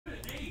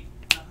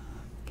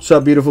What's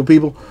up, beautiful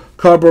people?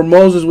 Cardboard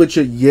Moses with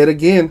you yet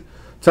again.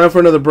 Time for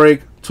another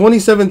break.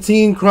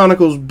 2017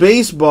 Chronicles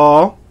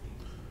Baseball.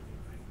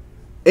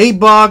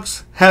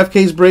 8-box, half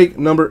case break,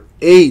 number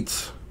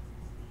 8.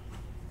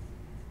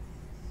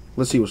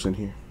 Let's see what's in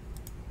here.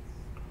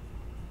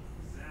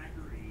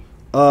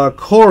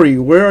 Corey,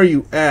 where are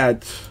you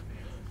at?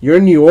 You're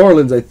in New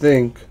Orleans, I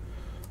think.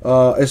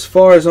 As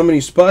far as how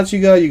many spots you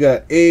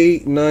got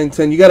 8, 9,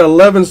 10. You got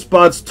 11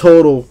 spots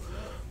total,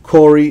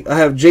 Corey. I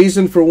have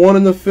Jason for 1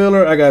 in the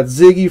filler. I got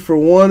Ziggy for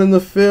 1 in the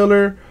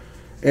filler.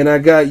 And I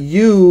got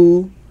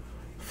you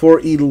for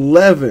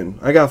 11.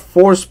 I got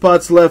 4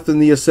 spots left in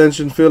the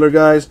Ascension filler,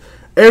 guys.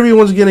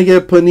 Everyone's going to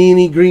get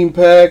Panini green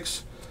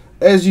packs.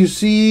 As you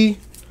see,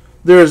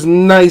 there's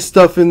nice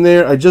stuff in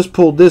there. I just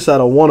pulled this out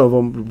of one of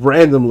them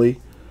randomly.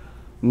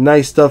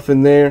 Nice stuff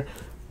in there.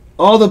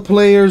 All the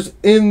players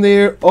in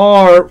there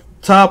are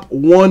top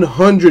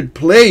 100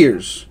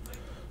 players.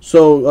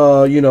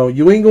 So, you know,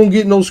 you ain't going to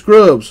get no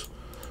scrubs.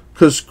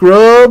 Because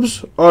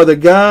scrubs are the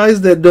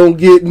guys that don't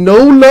get no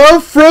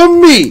love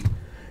from me.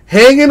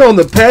 Hanging on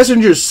the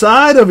passenger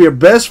side of your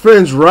best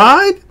friend's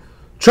ride?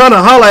 Trying to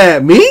holler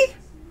at me?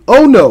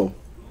 Oh, no.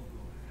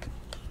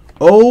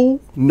 Oh,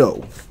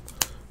 no.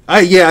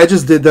 Yeah, I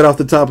just did that off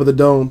the top of the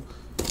dome.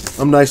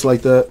 I'm nice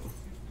like that.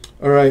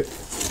 All right,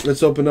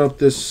 let's open up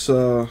this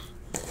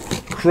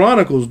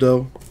Chronicles,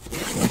 though.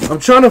 I'm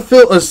trying to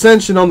fill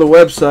Ascension on the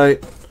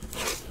website.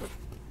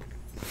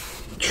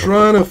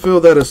 Trying to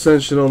fill that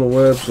Ascension on the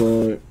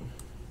website.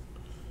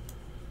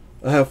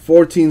 I have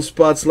 14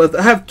 spots left.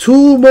 I have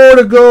 2 more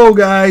to go,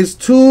 guys.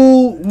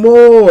 2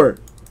 more.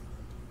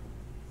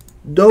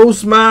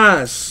 Dos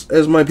más,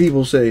 as my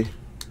people say.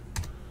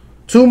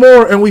 2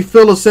 more, and we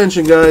fill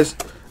Ascension, guys.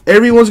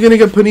 Everyone's going to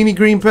get Panini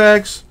green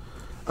packs.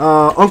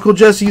 Uncle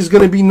Jesse's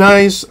going to be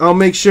nice. I'll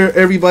make sure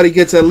everybody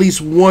gets at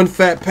least 1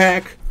 fat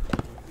pack.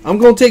 I'm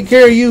going to take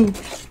care of you.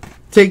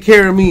 Take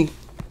care of me.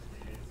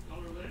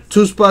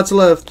 2 spots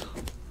left.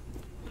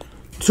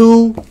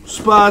 2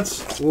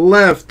 spots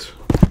left.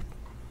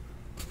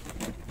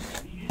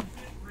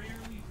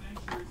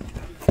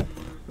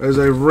 As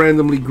I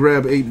randomly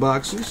grab 8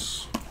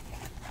 boxes.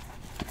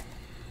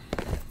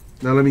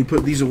 Now let me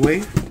put these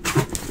away.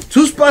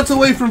 2 spots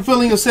away from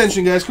filling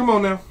Ascension, guys. Come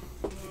on now.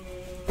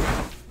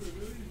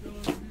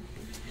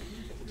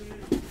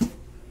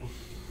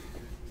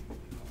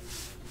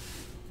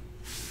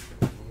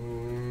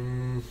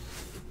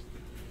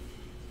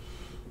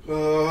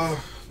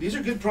 These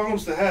are good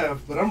problems to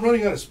have, but I'm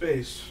running out of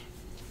space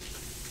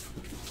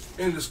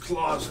in this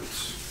closet.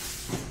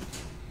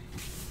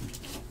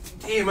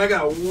 Damn, I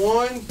got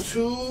 1,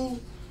 2,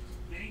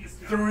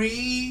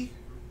 3,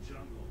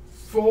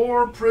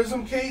 4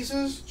 prism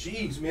cases.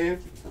 Jeez,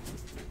 man.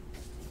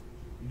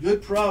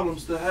 Good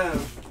problems to have.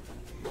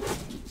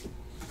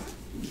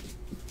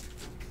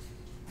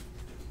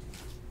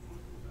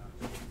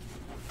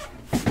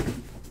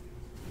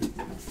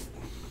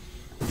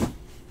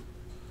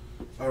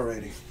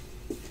 Alrighty.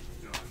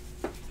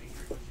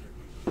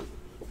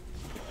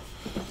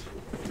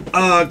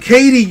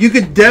 Katie, you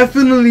could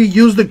definitely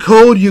use the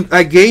code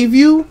I gave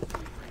you,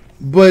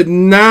 but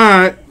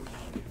not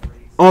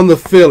on the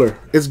filler.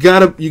 It's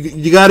gotta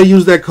you gotta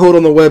use that code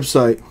on the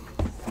website.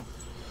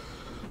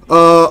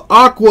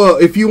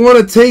 Aqua, if you want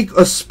to take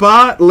a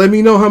spot, let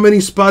me know how many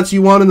spots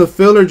you want in the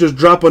filler. Just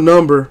drop a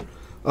number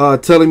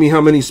telling me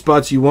how many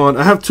spots you want.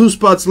 I have 2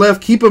 spots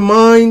left. Keep in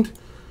mind,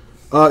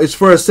 it's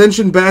for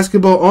Ascension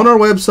Basketball on our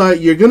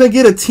website. You're going to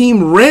get a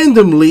team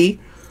randomly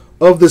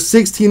of the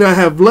 16 I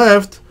have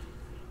left,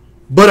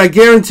 but I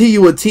guarantee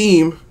you a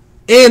team.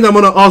 And I'm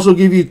going to also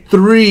give you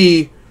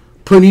 3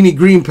 Panini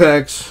green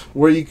packs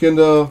where you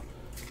can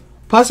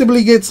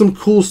possibly get some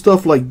cool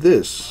stuff like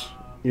this,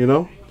 you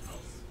know?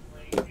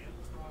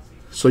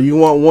 So you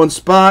want 1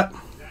 spot.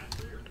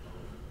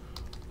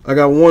 I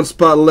got 1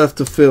 spot left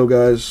to fill,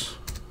 guys.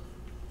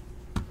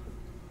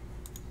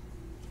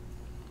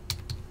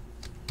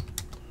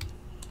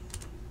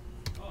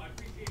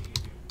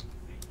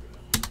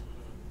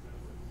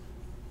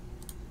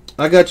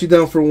 I got you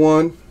down for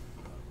 1.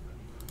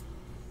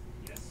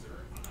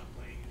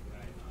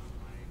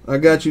 I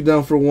got you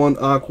down for 1,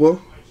 Aqua.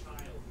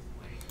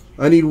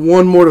 I need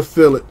 1 more to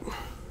fill it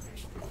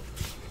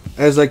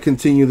as I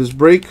continue this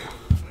break.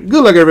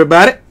 Good luck,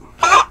 everybody.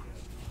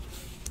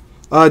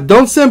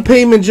 Don't send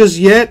payment just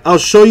yet. I'll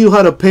show you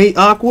how to pay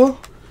Aqua.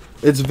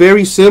 It's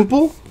very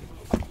simple.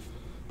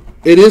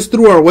 It is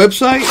through our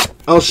website.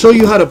 I'll show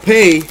you how to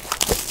pay.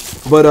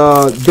 But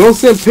don't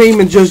send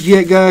payment just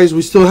yet, guys.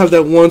 We still have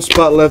that 1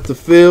 spot left to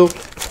fill.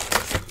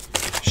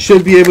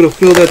 Should be able to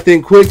fill that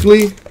thing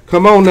quickly.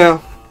 Come on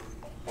now.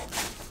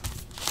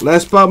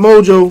 Last spot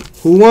mojo.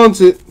 Who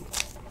wants it?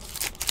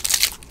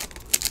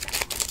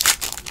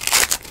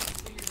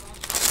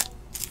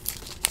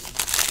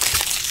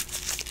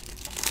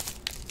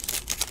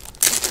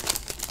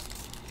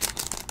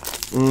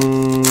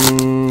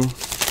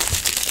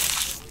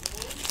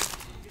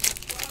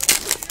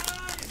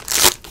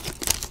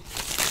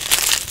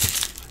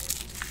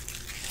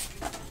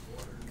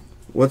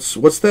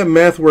 What's that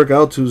math work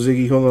out to,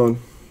 Ziggy? Hold on.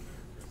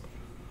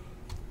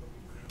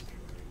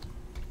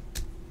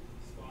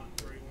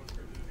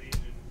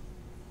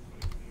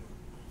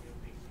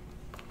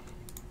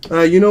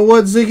 You know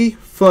what, Ziggy?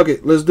 Fuck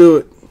it. Let's do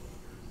it.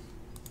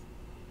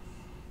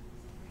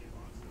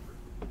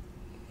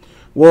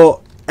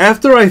 Well,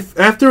 after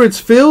it's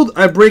filled,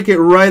 I break it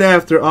right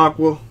after,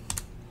 Aqua.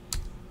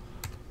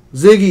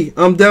 Ziggy,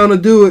 I'm down to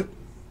do it.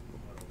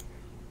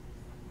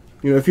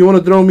 You know, if you want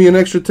to throw me an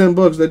extra $10,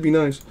 that'd be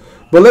nice.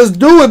 But let's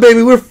do it,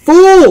 baby. We're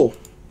full.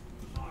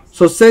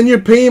 So send your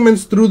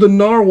payments through the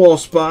narwhal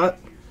spot.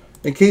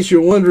 In case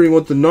you're wondering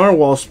what the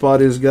narwhal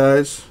spot is,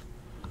 guys.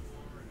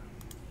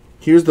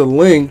 Here's the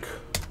link.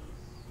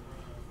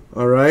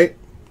 Alright.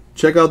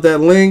 Check out that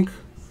link.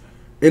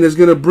 And it's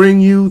going to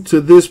bring you to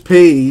this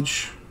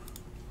page.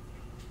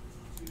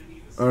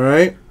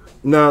 Alright.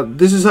 Now,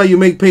 this is how you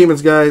make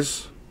payments,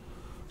 guys.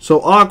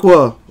 So,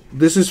 Aqua,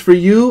 this is for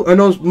you. I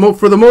know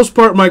for the most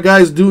part, my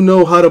guys do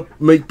know how to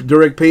make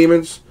direct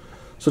payments.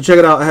 So, check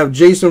it out. I have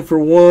Jason for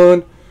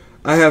 1.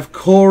 I have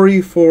Corey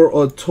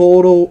for a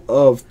total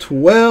of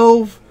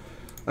 12.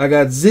 I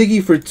got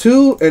Ziggy for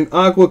 2 and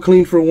Aqua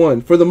Clean for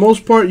 1. For the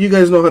most part, you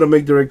guys know how to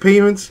make direct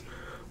payments.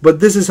 But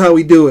this is how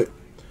we do it.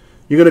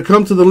 You're going to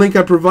come to the link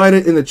I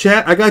provided in the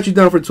chat. I got you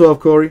down for 12,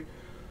 Corey.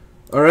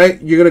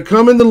 Alright, you're going to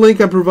come in the link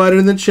I provided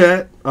in the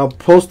chat. I'll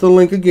post the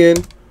link again.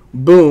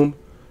 Boom.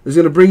 It's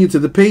going to bring you to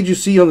the page you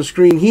see on the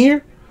screen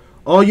here.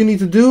 All you need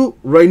to do,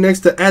 right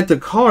next to add to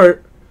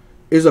cart,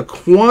 is a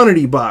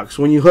quantity box.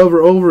 When you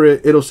hover over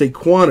it, it'll say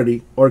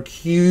quantity, or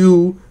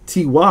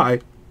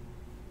QTY,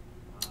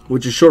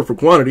 which is short for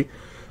quantity.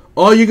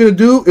 All you're going to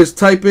do is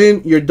type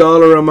in your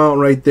dollar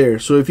amount right there.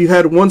 So if you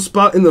had one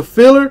spot in the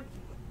filler,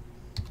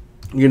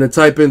 you're going to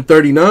type in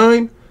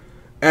 39,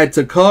 add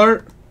to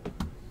cart,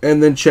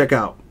 and then check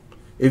out.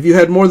 If you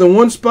had more than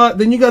one spot,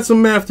 then you got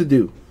some math to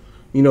do.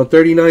 You know,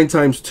 39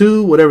 times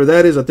 2, whatever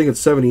that is. I think it's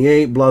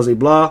 78, blah, blah,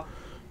 blah.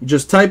 You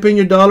just type in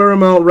your dollar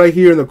amount right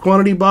here in the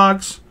quantity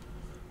box,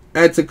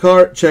 add to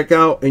cart, check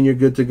out, and you're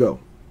good to go.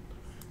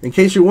 In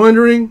case you're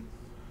wondering,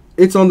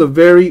 it's on the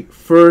very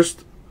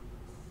first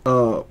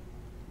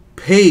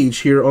page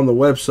here on the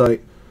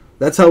website.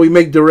 That's how we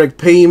make direct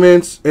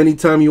payments.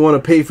 Anytime you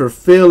want to pay for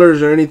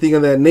fillers or anything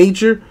of that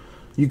nature,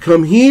 you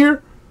come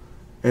here,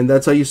 and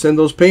that's how you send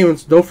those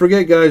payments. Don't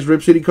forget, guys,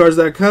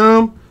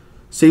 ripcitycards.com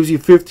saves you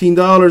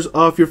 $15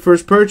 off your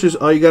first purchase.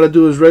 All you got to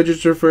do is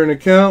register for an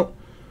account,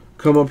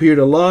 come up here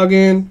to log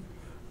in,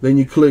 then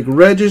you click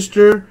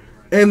register,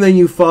 and then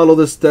you follow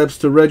the steps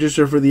to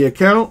register for the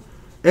account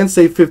and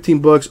save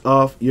 $15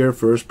 off your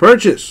first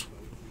purchase.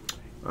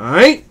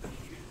 Alright?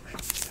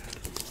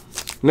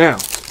 Now,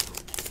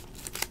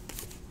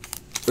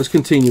 let's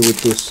continue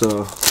with this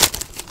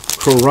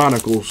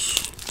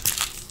Chronicles.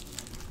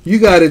 You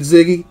got it,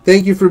 Ziggy.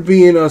 Thank you for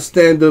being a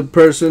stand-up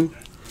person,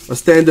 a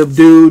stand-up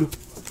dude.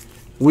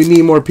 We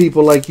need more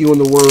people like you in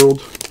the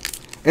world.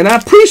 And I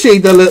appreciate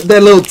that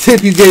little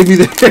tip you gave me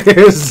there,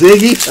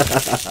 Ziggy.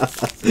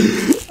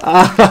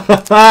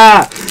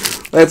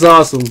 That's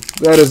awesome.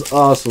 That is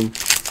awesome.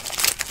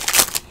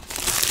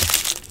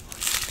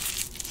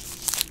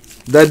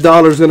 That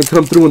dollar's going to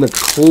come through in the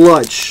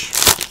clutch.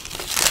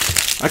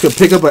 I could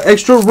pick up an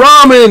extra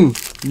ramen.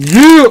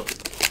 Yeah.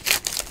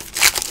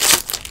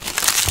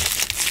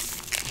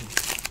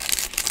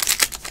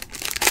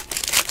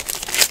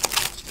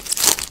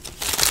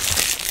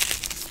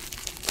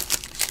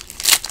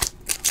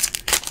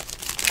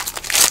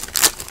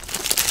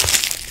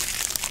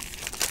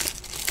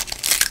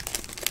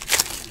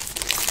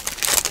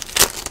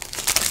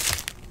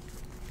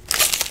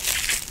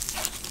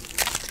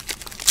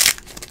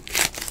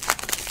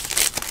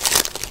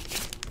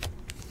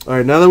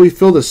 Alright, now that we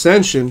filled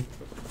Ascension,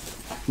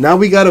 now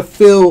we got to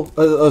fill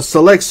a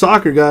Select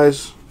Soccer,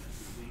 guys.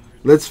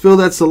 Let's fill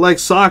that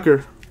Select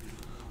Soccer.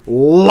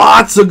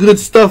 Lots of good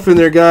stuff in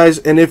there, guys.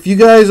 And if you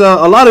guys,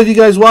 a lot of you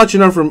guys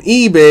watching are from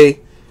eBay,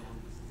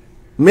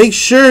 make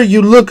sure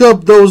you look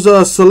up those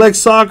Select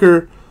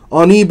Soccer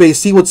on eBay.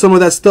 See what some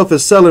of that stuff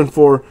is selling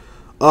for.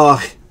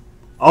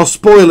 I'll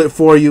spoil it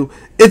for you.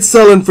 It's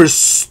selling for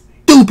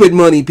stupid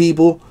money,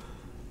 people.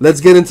 Let's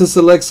get into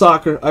Select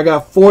Soccer. I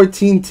got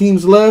 14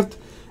 teams left.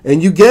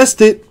 And you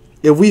guessed it,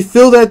 if we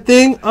fill that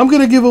thing, I'm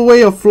going to give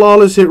away a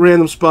flawless hit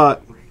random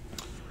spot.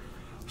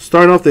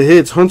 Starting off the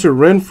hits, Hunter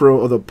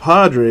Renfroe of the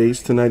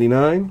Padres to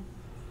 99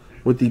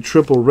 with the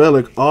triple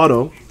relic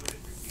auto.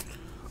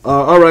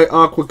 Alright,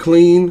 Aqua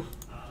Clean.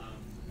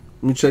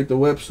 Let me check the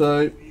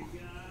website.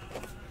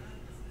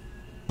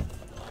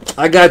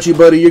 I got you,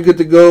 buddy. You're good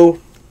to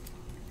go.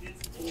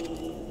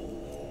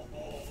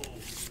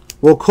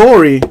 Well,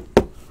 Corey,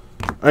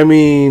 I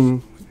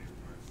mean,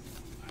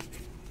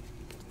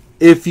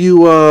 if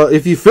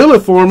you fill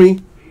it for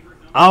me,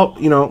 I'll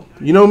you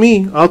know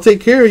me, I'll take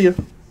care of you.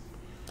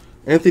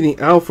 Anthony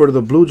Alford of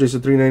the Blue Jays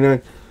at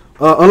 399.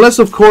 Unless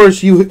of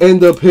course you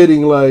end up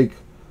hitting like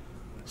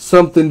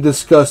something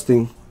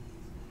disgusting,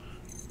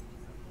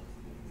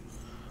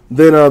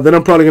 then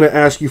I'm probably gonna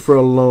ask you for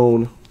a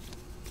loan.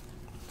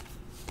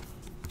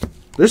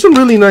 There's some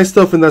really nice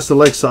stuff in that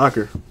Select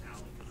Soccer.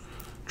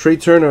 Trey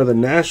Turner of the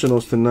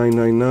Nationals to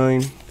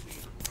 999.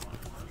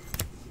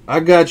 I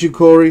got you,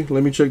 Corey.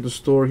 Let me check the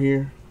store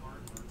here.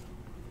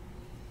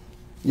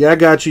 Yeah, I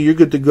got you. You're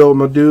good to go,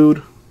 my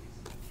dude.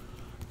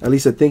 At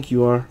least I think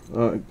you are.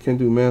 I can't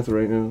do math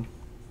right now.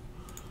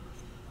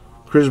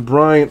 Chris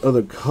Bryant of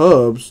the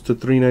Cubs to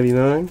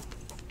 $3.99.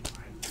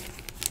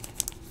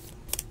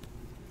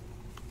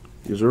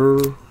 Yes,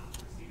 sir.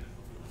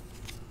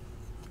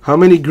 How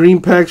many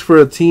green packs for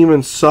a team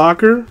in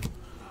soccer?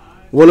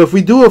 Well, if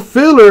we do a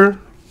filler,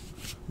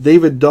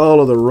 David Dahl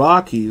of the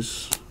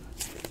Rockies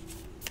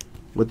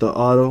with the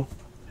auto.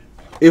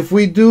 If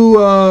we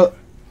do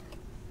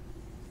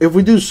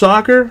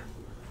soccer,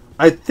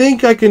 I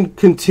think I can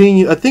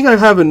continue. I think I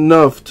have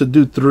enough to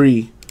do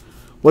 3.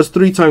 What's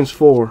 3 times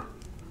 4?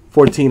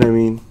 14, I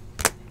mean.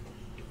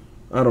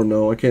 I don't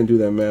know. I can't do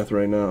that math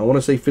right now. I want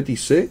to say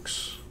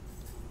 56.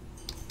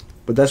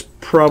 But that's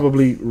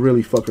probably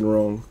really fucking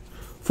wrong.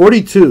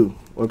 42.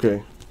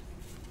 Okay.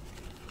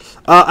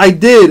 I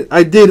did,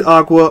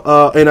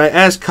 Aqua. And I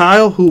asked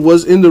Kyle, who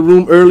was in the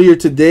room earlier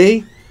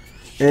today.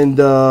 And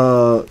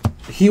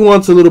he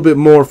wants a little bit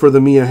more for the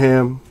Mia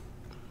Hamm.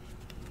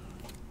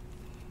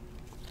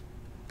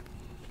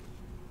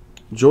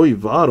 Joey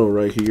Votto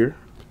right here.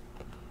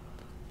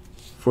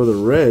 For the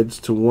Reds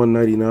to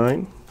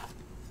 $1.99.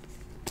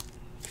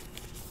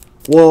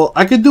 Well,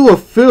 I could do a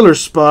filler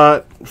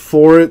spot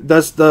for it.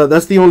 That's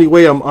the only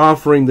way I'm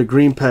offering the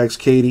green packs,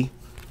 Katie.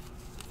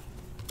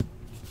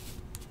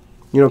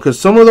 You know, because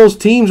some of those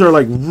teams are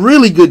like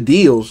really good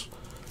deals.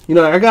 You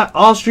know, I got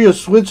Austria,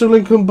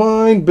 Switzerland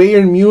combined,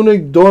 Bayern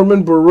Munich,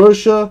 Dortmund,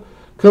 Borussia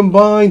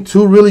combined.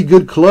 2 really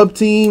good club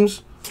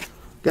teams.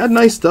 Got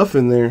nice stuff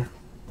in there.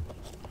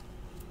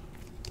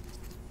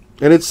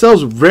 And it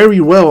sells very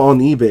well on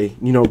eBay.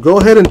 You know, go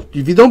ahead and,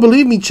 if you don't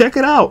believe me, check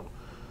it out.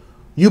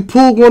 You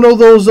pull one of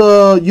those,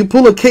 you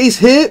pull a case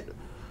hit.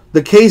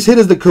 The case hit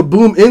is the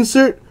Kaboom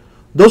insert.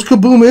 Those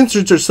Kaboom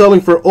inserts are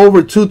selling for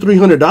over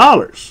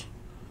 $200-300.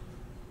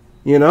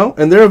 You know,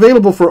 and they're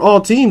available for all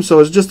teams, so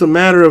it's just a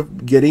matter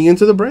of getting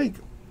into the break.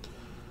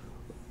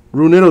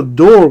 Runetto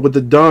Door with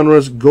the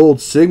Donruss gold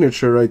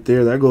signature right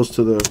there. That goes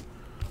to the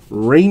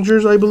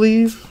Rangers, I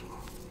believe.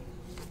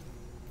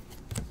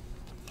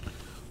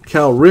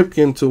 Cal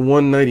Ripken to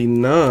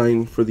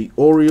 $1.99 for the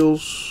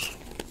Orioles.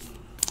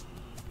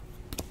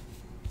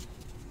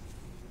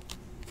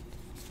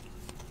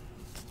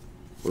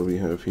 What do we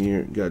have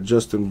here? Got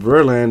Justin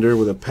Verlander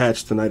with a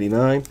patch to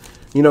 $99.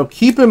 You know,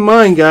 keep in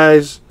mind,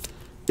 guys,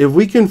 if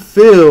we can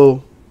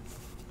fill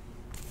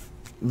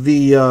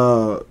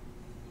the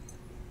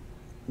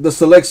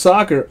select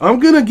soccer, I'm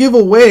gonna give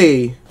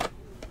away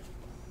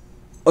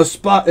a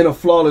spot in a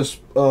flawless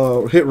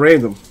hit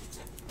random.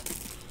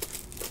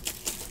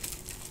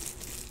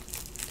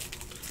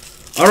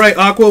 All right,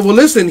 Aqua. Well,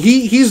 listen,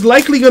 he's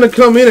likely going to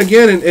come in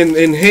again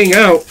and hang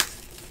out.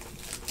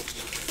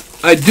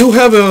 I do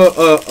have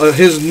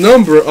his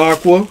number,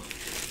 Aqua.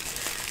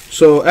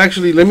 So,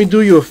 actually, let me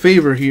do you a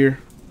favor here.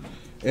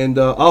 And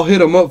I'll hit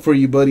him up for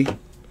you, buddy.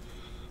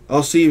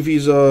 I'll see if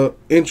he's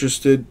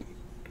interested.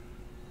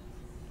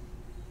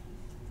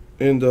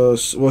 And,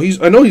 well,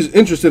 I know he's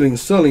interested in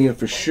selling it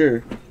for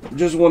sure.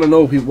 Just want to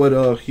know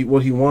what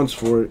he wants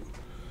for it.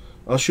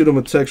 I'll shoot him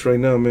a text right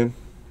now, man.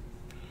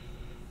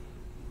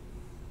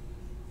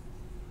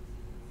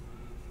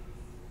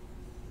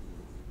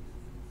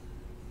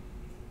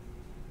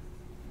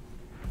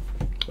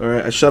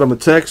 Alright, I shot him a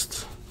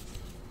text.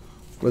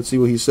 Let's see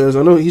what he says.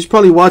 I know he's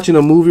probably watching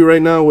a movie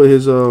right now with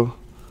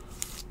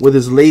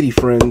his lady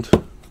friend.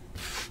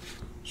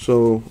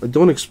 So I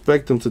don't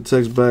expect him to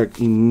text back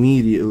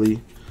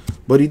immediately.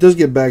 But he does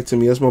get back to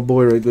me. That's my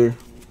boy right there.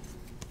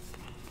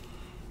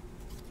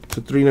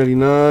 To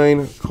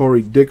 $3.99.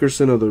 Corey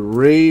Dickerson of the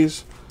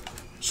Rays.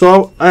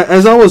 So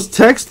as I was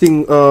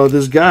texting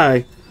this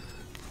guy,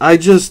 I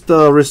just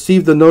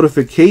received a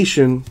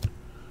notification.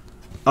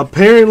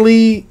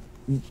 Apparently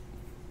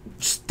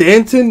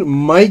Stanton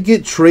might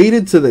get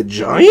traded to the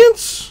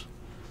Giants.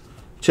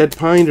 Chet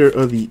Pinder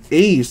of the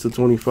A's to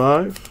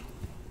 25.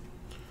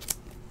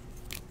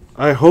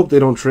 I hope they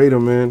don't trade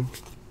him, man.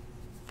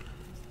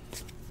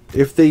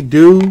 If they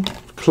do,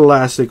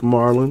 classic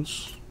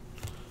Marlins.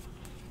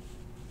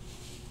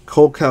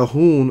 Cole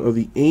Calhoun of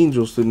the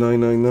Angels to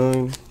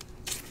 $9.99.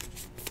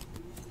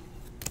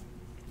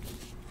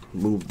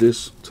 Move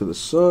this to the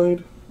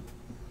side.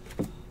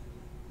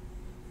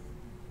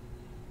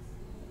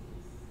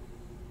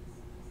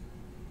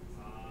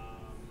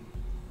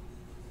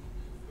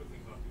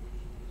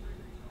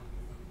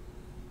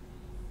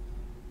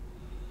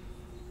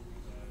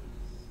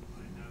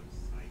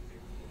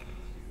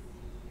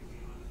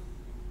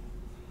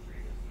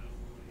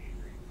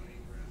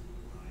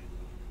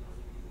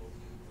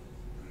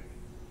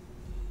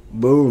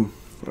 Boom.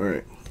 All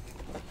right.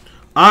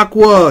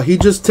 Aqua, he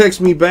just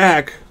texted me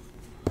back.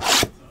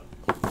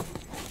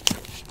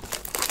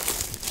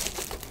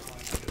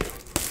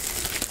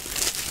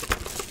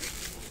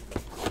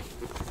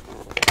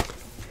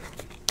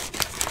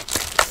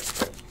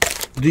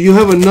 Do you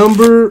have a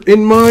number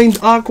in mind,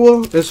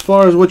 Aqua, as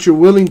far as what you're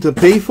willing to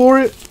pay for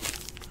it?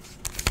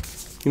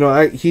 You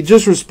know, he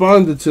just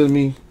responded to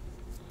me,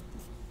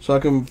 so I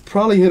can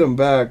probably hit him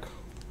back.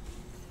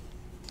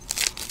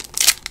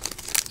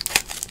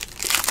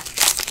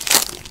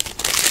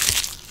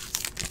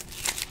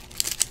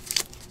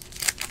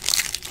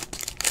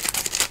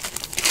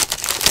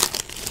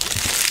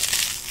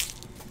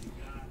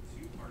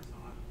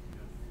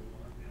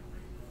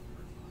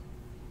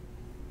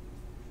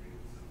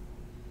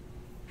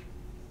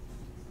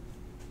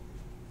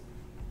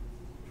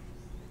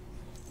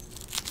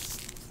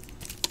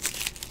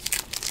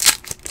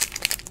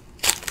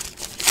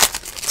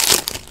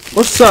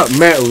 What's up,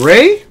 Matt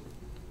Ray?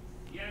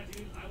 Yeah,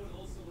 dude, I would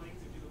also like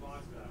to do the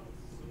box battles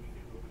so we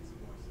can open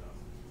some more stuff.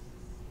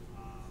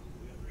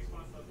 We have 3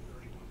 spots left in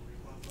 31.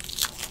 3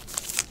 spots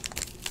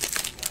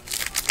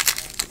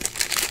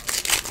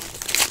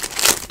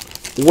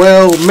left.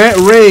 Well, Matt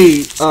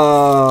Ray,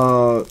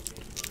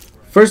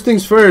 first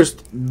things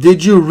first,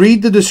 did you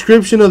read the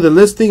description of the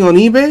listing on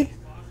eBay?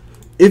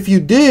 If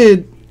you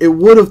did, it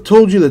would have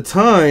told you the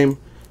time,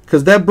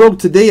 because that broke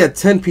today at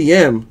 10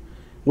 p.m.,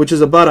 which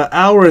is about an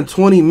hour and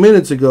 20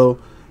 minutes ago.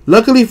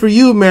 Luckily for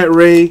you, Matt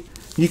Ray,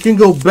 you can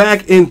go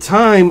back in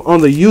time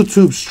on the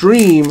YouTube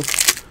stream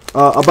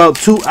about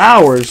 2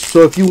 hours.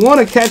 So if you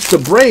want to catch the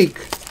break,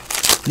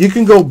 you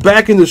can go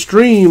back in the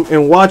stream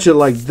and watch it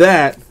like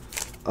that,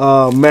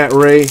 Matt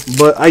Ray.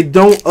 But I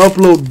don't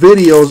upload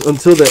videos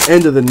until the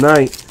end of the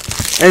night.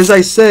 As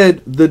I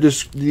said,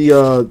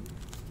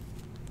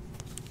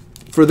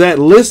 for that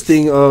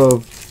listing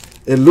of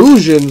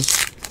illusions,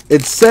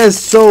 it says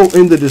so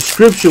in the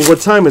description what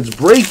time it's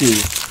breaking.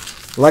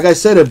 Like I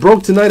said, it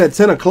broke tonight at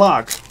 10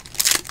 o'clock.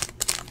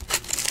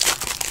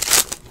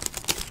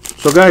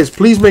 So guys,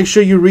 please make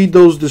sure you read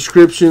those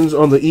descriptions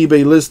on the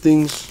eBay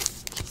listings.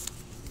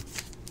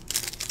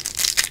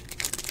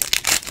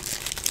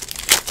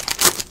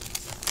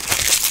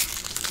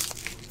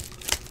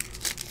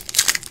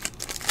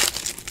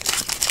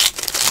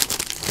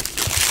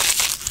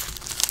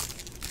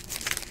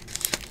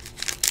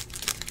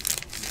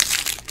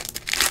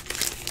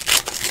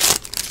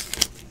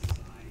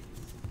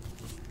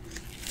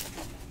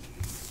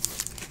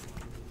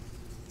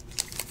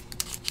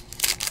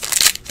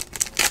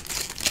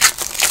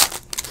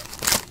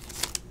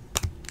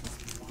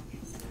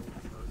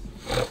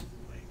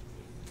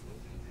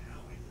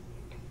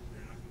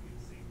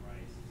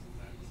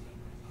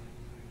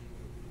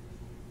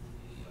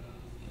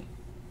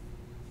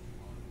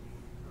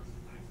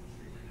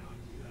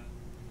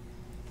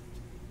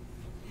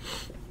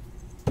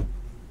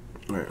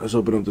 Alright, let's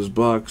open up this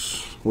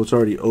box. Well, it's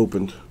already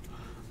opened.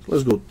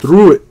 Let's go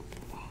through it.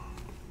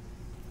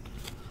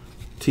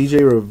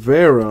 TJ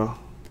Rivera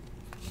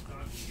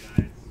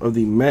of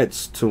the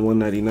Mets to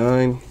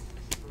 199.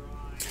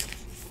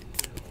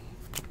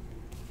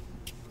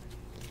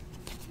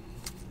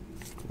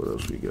 What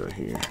else we got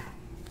here?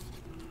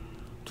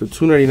 To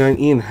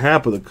 299, Ian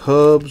Happ of the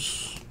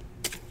Cubs.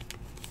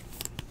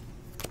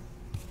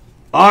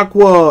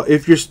 Aqua,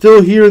 if you're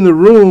still here in the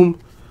room,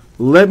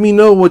 let me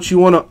know what you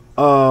want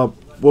to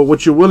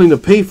what you're willing to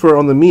pay for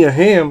on the Mia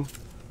Hamm.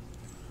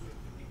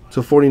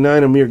 To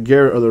 49, Amir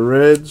Garrett of the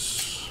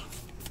Reds.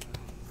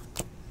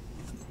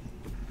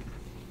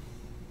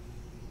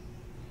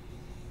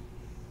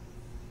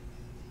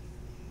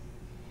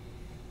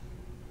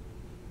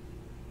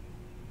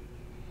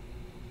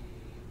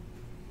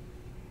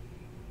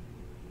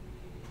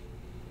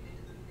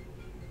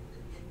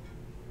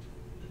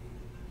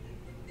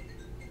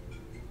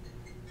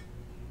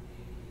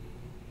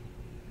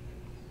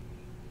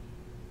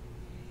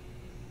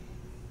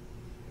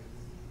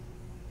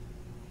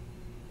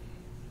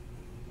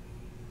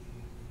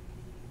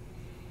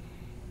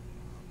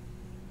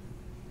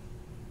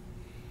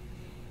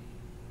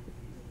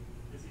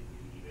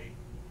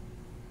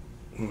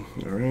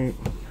 All right.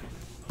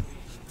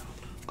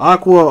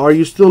 Aqua, are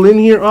you still in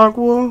here,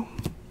 Aqua?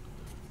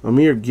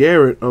 Amir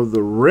Garrett of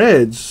the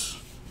Reds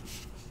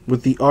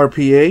with the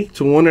RPA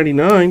to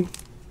 199.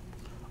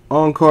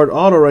 On-card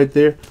auto right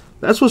there.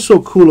 That's what's so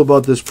cool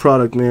about this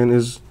product, man,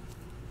 is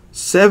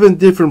 7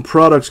 different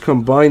products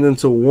combined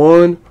into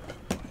one.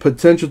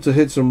 Potential to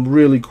hit some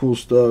really cool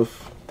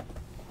stuff.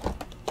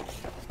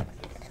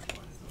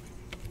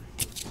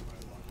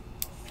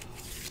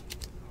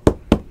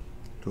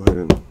 Go ahead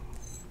and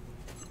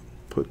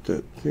put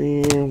that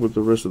there with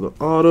the rest of the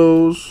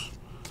autos.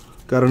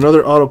 Got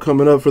another auto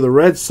coming up for the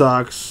Red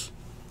Sox.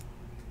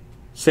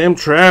 Sam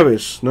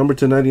Travis, number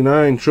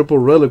 /99, triple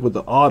relic with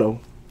the auto.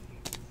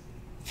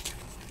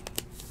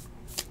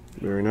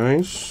 Very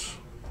nice.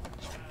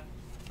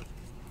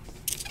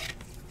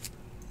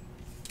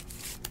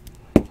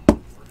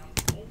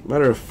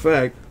 Matter of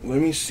fact, let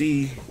me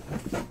see.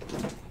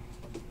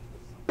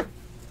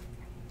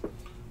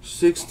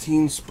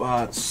 16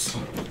 spots.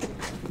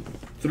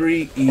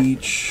 3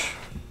 each.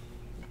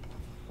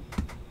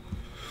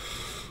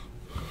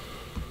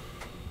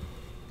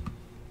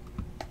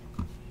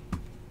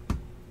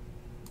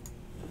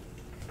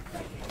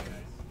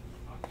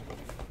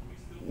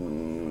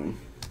 Um,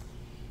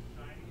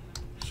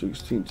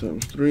 16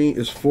 times 3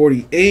 is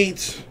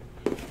 48.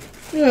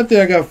 Yeah, I think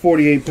I got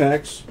 48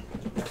 packs.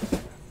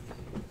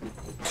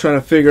 Trying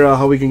to figure out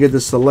how we can get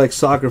this select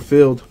soccer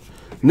filled.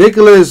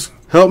 Nicholas,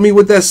 help me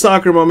with that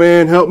soccer, my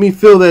man. Help me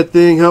fill that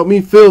thing. Help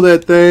me fill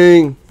that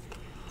thing.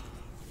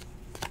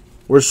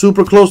 We're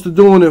super close to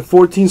doing it.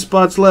 14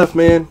 spots left,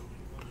 man.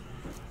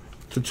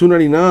 To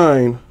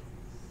 299.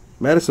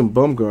 Madison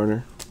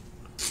Bumgarner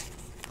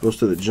goes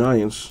to the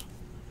Giants.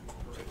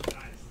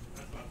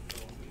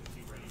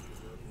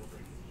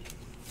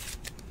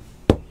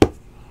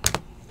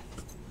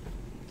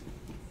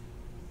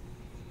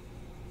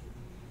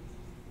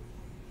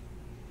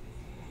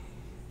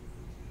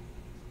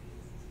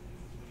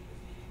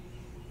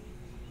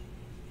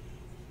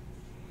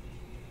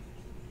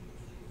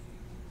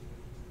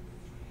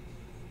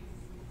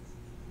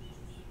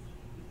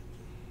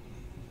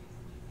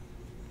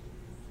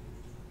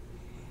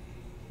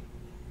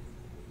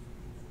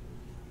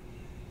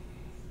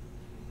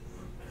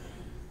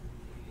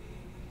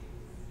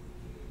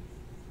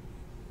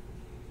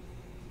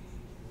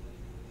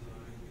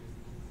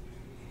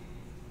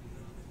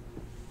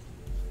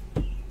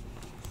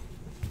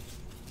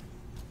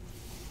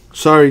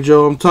 Sorry,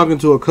 Joe. I'm talking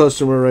to a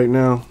customer right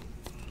now.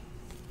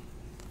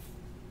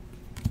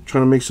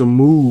 Trying to make some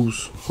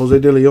moves. Jose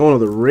De Leon of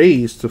the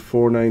Rays to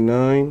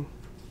 499.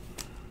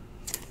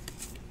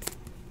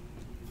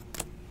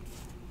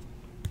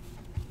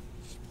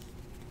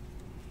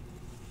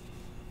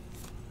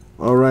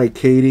 All right,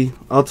 Katie.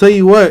 I'll tell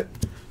you what.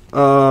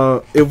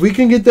 If we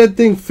can get that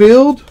thing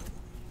filled,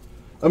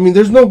 I mean,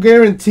 there's no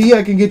guarantee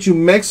I can get you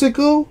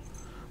Mexico,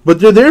 but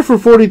they're there for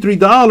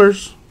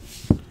 $43.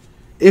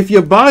 If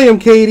you buy them,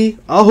 Katie,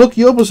 I'll hook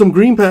you up with some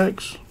green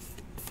packs.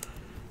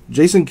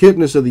 Jason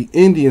Kipnis of the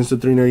Indians to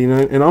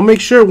 $3.99, and I'll make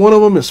sure one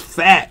of them is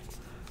fat.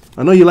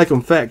 I know you like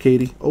them fat,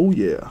 Katie. Oh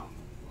yeah.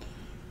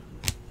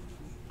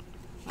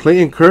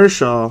 Clayton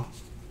Kershaw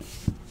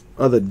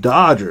of the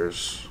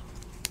Dodgers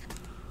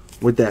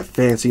with that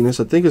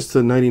fanciness. I think it's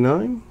to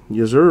 99.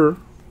 Yes, sir.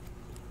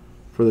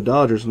 For the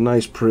Dodgers,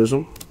 nice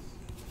prism.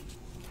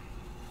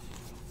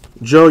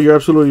 Joe, you're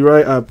absolutely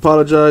right. I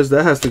apologize.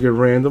 That has to get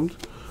randomed.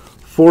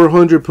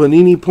 400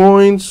 Panini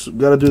points.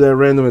 Got to do that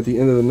random at the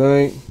end of the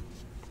night.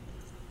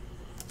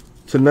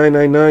 To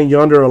 999,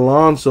 Yonder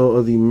Alonso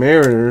of the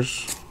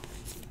Mariners.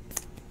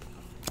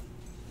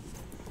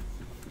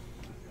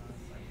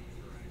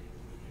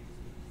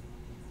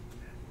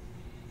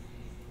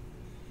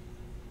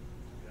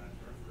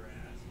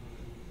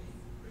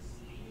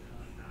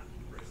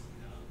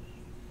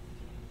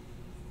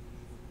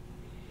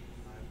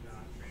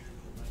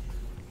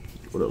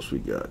 What else we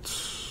got?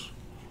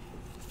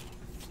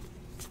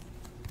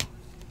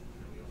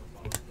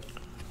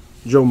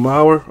 Joe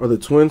Mauer or the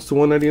Twins to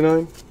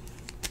 199.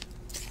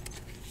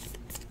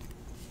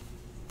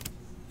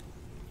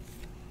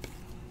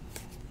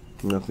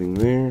 Nothing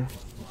there.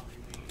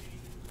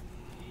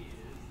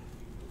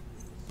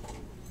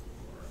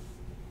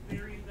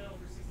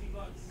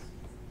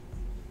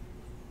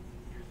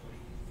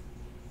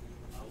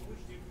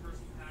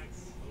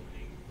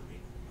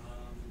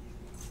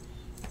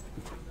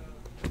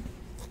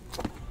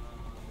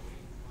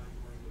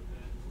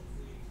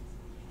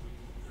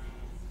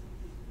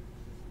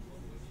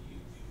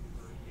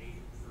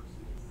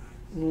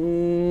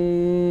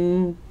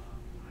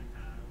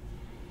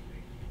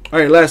 All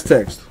right, last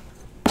text.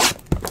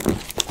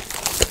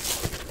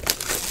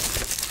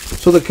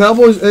 So the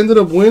Cowboys ended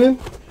up winning.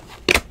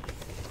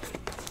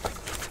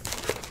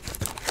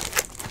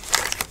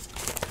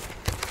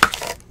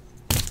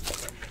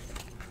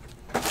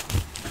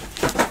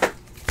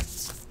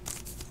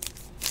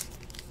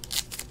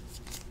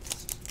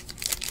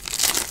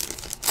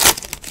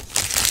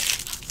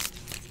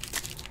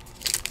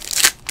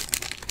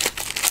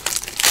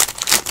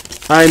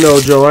 I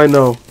know, Joe, I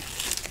know.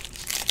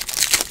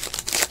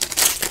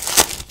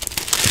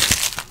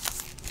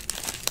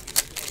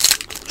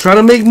 Trying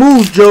to make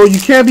moves, Joe. You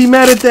can't be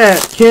mad at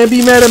that. Can't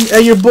be mad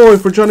at your boy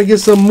for trying to get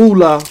some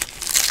moolah.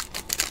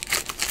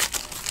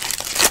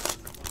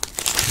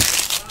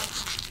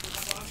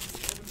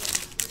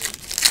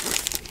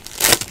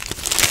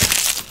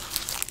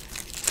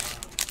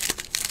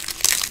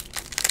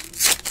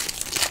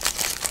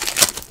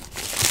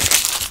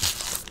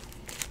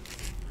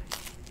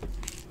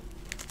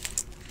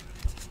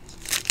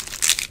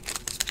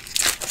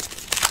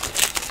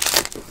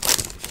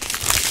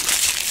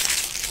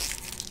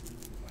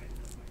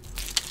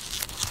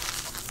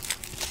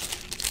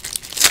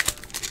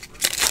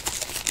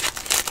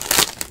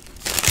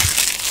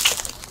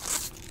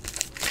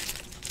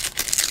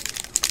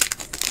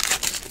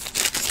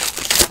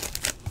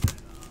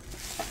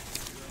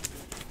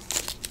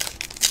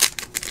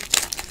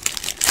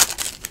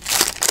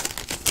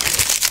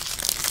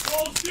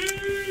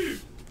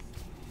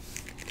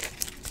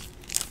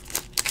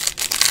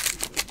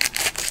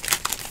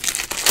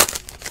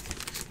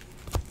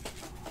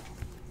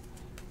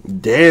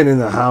 Dan in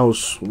the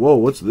house. Whoa,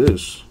 what's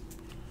this?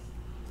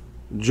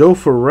 Joe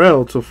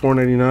Farrell to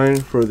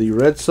 $4.99 for the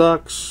Red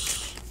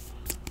Sox.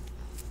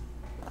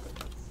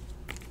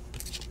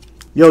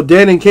 Yo,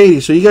 Dan and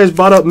Katie, so you guys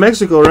bought up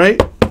Mexico, right?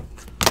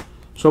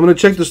 So I'm going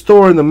to check the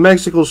store, and the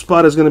Mexico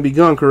spot is going to be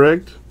gone,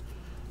 correct?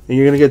 And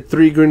you're going to get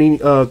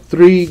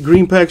three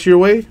green packs your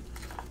way?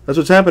 That's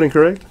what's happening,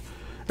 correct?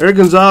 Eric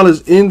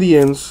Gonzalez,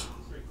 Indians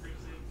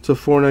to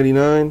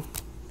 $4.99.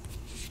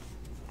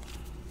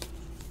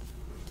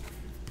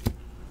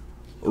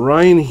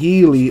 Ryan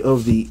Healy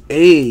of the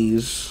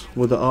A's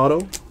with the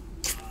auto.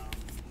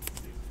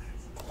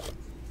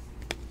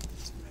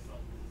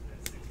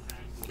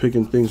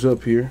 Picking things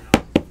up here.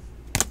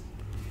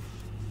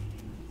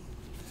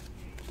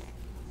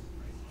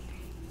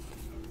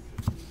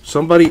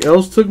 Somebody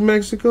else took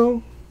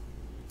Mexico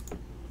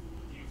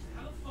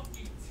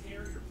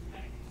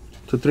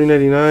to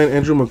 $3.99.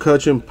 Andrew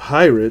McCutchen,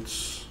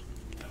 Pirates.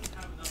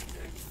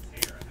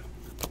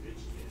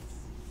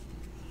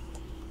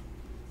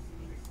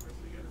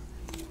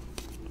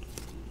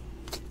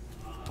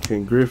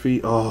 Ken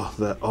Griffey. Oh,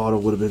 that auto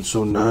would have been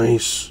so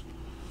nice.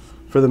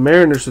 For the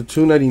Mariners to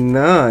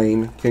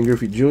 $2.99. Ken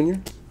Griffey Jr.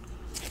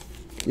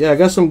 Yeah, I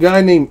got some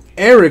guy named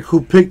Eric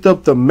who picked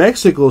up the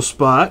Mexico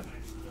spot.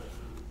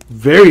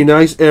 Very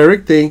nice,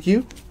 Eric. Thank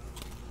you.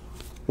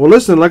 Well,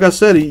 listen, like I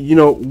said, you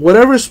know,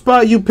 whatever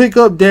spot you pick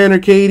up, Dan or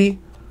Katie,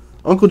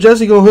 Uncle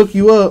Jesse gonna hook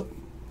you up.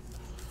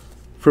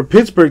 For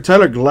Pittsburgh,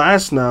 Tyler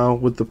Glass now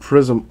with the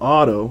Prism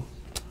Auto.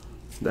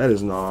 That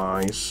is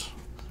nice.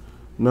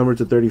 Number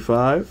to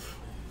 35.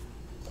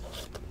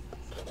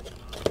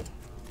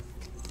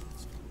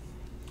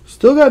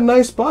 Still got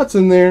nice spots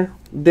in there,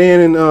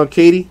 Dan and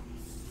Katie.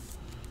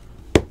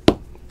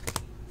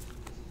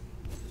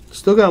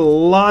 Still got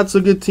lots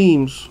of good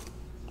teams.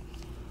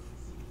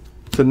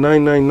 To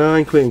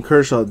 999, Clayton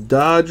Kershaw,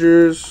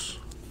 Dodgers.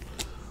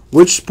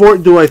 Which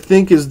sport do I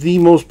think is the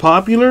most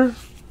popular?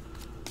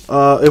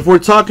 If we're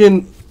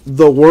talking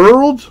the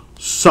world,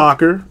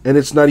 soccer, and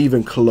it's not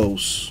even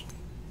close.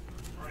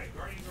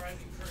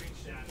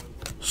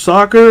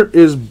 Soccer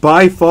is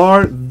by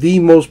far the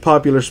most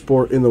popular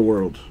sport in the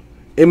world,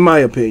 in my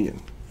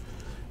opinion.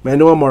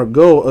 Manuel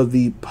Margot of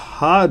the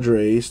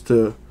Padres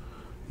to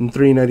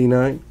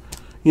 399.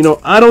 You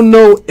know, I don't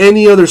know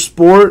any other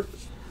sport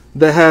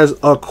that has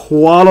a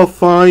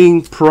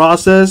qualifying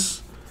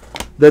process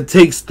that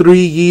takes 3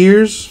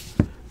 years,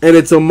 and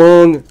it's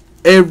among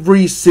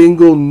every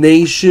single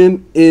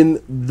nation in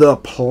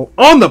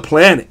on the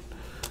planet.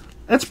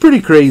 That's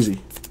pretty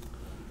crazy.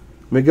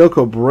 Miguel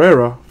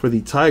Cabrera for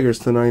the Tigers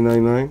to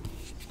 999.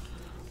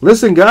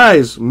 Listen,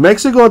 guys,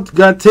 Mexico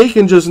got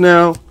taken just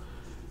now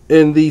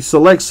in the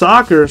select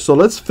soccer, so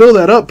let's fill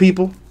that up,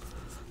 people.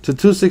 To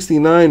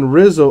 269,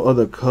 Rizzo of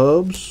the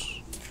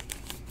Cubs.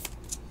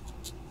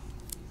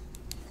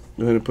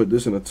 Go ahead and put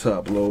this in a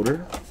top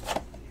loader.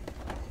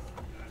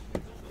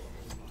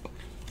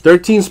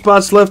 13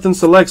 spots left in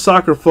select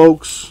soccer,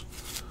 folks.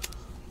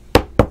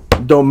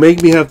 Don't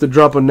make me have to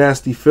drop a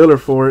nasty filler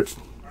for it.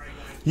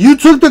 You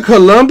took the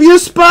Columbia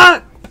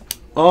spot?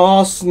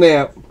 Oh,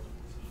 snap.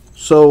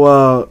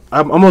 So,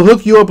 I'm going to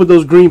hook you up with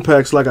those green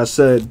packs, like I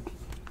said.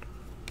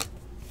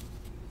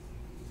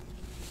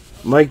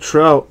 Mike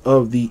Trout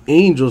of the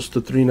Angels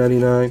to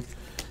 399.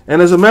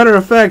 And as a matter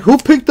of fact, who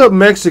picked up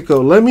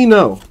Mexico? Let me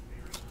know.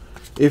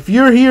 If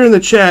you're here in the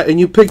chat and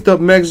you picked up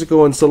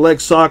Mexico and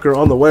select soccer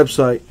on the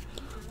website,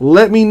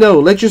 let me know.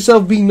 Let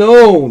yourself be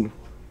known.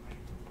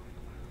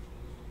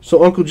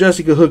 So Uncle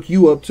Jesse could hook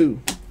you up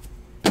too.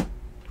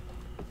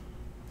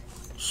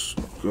 Let's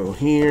go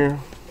here.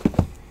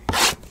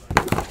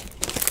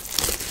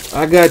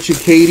 I got you,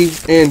 Katie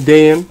and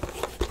Dan.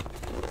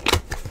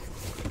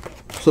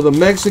 So the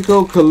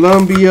Mexico,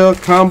 Colombia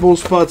combo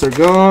spots are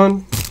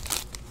gone.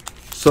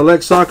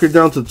 Select soccer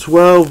down to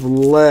 12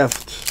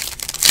 left.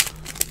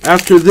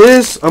 After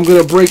this, I'm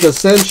going to break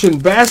Ascension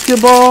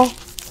basketball.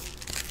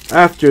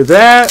 After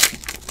that,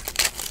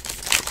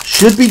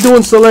 should be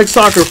doing select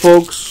soccer,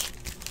 folks.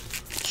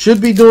 Should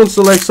be doing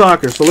select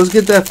soccer. So let's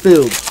get that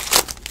filled.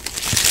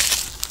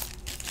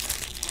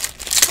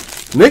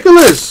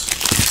 Nicholas,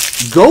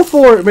 go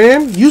for it,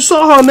 man. You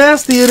saw how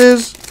nasty it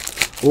is.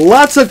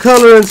 Lots of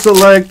color in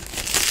select.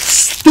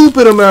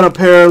 Stupid amount of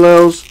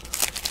parallels.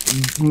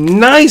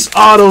 Nice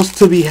autos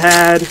to be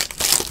had.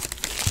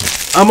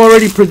 I'm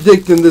already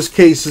predicting this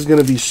case is going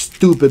to be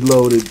stupid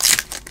loaded.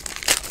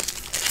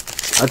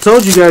 I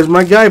told you guys,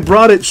 my guy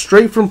brought it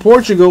straight from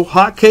Portugal.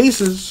 Hot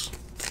cases.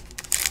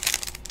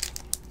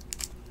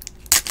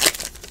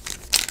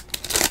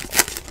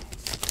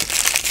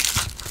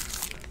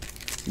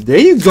 There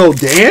you go,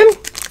 Dan.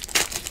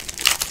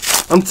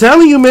 I'm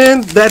telling you,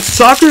 man, that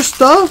soccer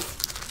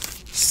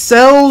stuff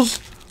sells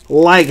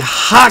like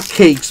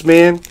hotcakes,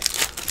 man.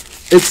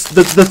 It's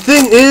the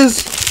thing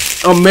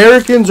is,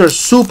 Americans are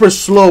super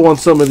slow on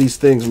some of these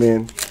things,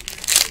 man.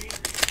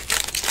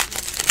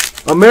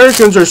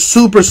 Americans are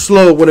super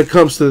slow when it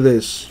comes to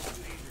this.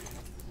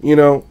 You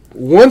know,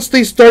 once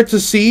they start to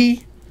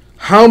see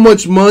how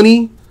much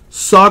money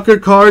soccer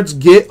cards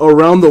get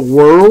around the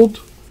world,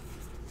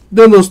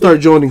 then they'll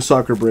start joining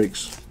soccer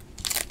breaks.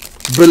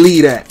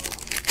 Believe that.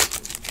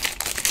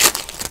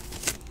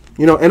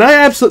 You know, and I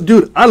absolutely,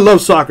 dude, I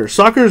love soccer.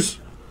 Soccer's,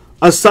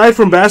 aside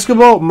from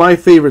basketball, my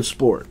favorite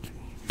sport.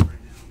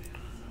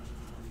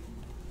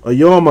 A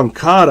Yoel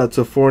Moncada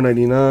to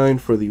 499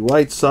 for the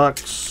White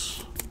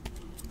Sox.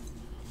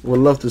 Would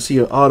love to see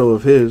an auto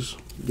of his.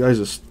 The guy's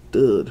a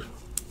stud.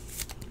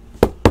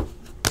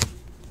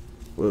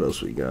 What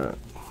else we got?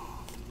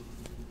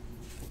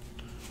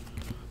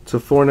 To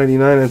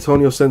 499,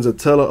 Antonio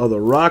Senzatella of the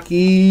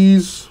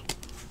Rockies.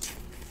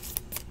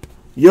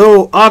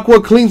 Yo,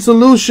 Aqua Clean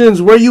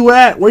Solutions, where you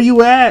at? Where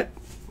you at?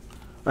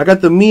 I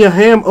got the Mia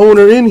Hamm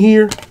owner in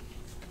here.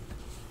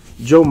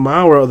 Joe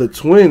Mauer of the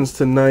Twins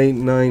to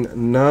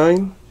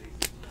 999.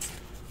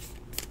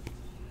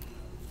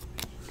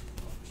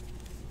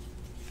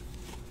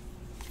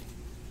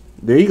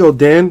 There you go,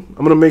 Dan. I'm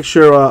going to make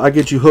sure I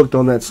get you hooked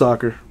on that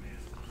soccer.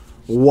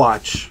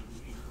 Watch.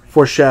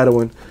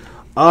 Foreshadowing.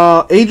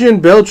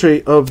 Adrian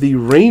Beltre of the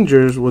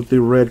Rangers with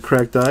the red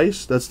cracked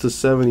ice. That's to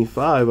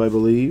 75, I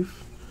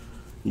believe.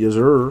 Yes,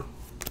 sir.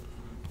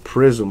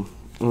 Prism.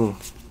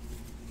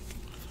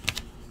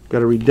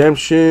 Got a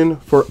redemption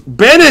for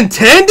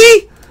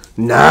Benintendi.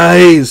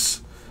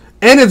 Nice.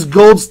 And it's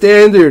gold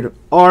standard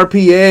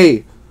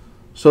RPA.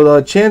 So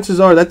the chances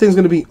are that thing's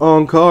going to be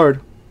on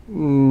card.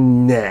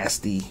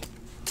 Nasty.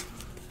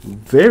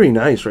 Very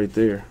nice right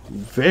there.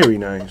 Very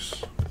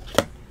nice.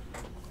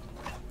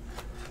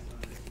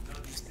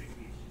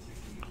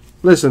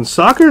 Listen,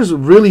 soccer's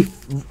really...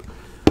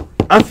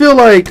 I feel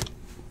like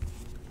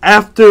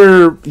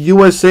after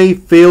USA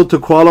failed to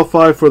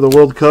qualify for the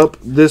World Cup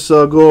this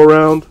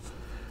go-around,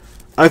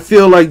 I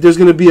feel like there's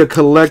going to be a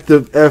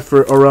collective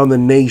effort around the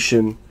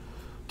nation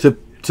to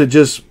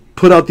just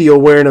put out the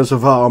awareness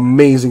of how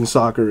amazing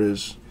soccer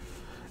is.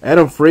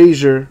 Adam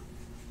Frazier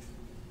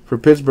for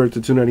Pittsburgh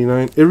to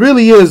 299. It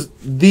really is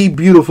the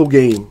beautiful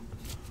game.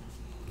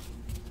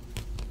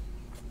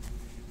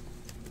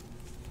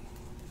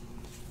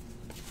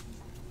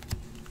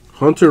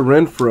 Hunter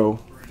Renfroe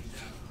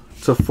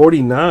to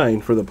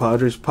 49 for the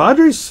Padres.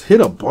 Padres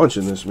hit a bunch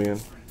in this, man.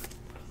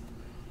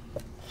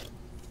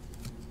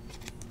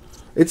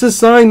 It's a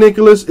sign,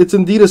 Nicholas. It's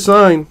indeed a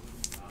sign.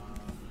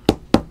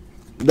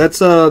 That's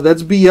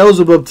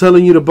Beelzebub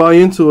telling you to buy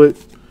into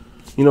it.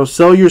 You know,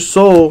 sell your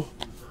soul,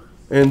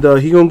 and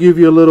he gonna give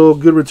you a little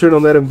good return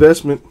on that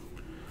investment.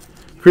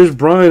 Chris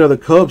Bryant of the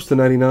Cubs to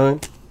 99.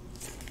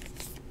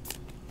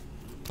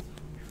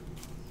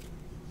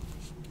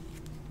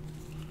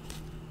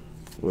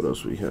 What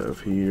else we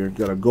have here?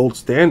 Got a gold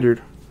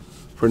standard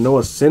for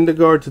Noah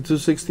Syndergaard to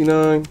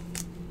 269.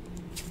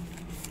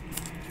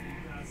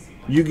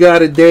 You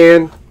got it,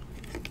 Dan.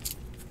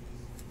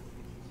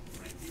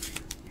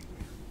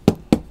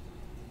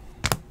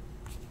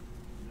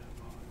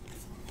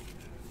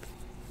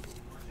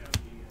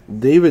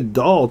 David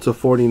Dahl to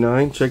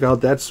 49. Check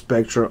out that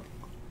Spectra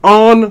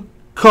on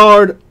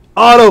card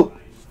auto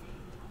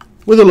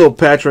with a little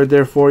patch right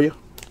there for you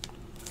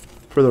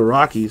for the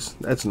Rockies.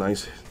 That's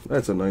nice.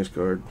 That's a nice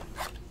card.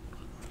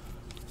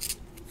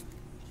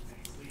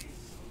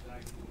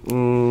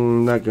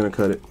 Not gonna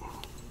cut it.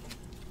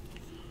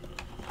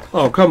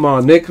 Oh, come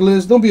on,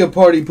 Nicholas. Don't be a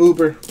party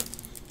pooper.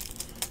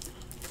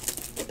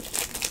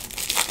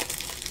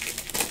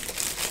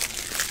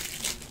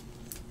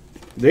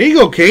 There you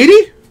go,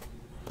 Katie.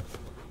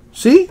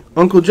 See?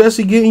 Uncle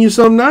Jesse getting you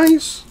something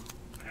nice.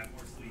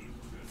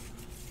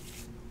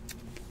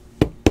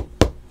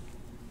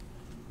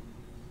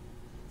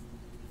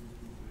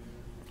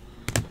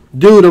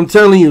 Dude, I'm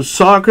telling you,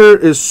 soccer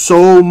is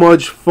so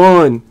much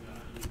fun.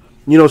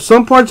 You know,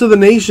 some parts of the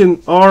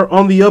nation are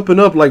on the up and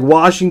up, like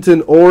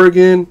Washington,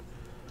 Oregon,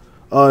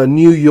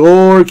 New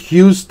York,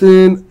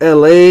 Houston,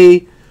 LA.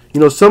 You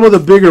know, some of the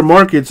bigger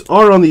markets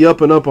are on the up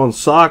and up on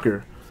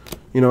soccer.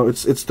 You know,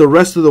 it's the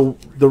rest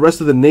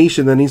of the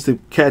nation that needs to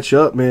catch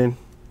up, man.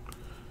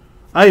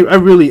 I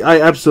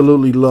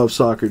absolutely love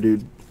soccer,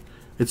 dude.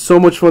 It's so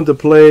much fun to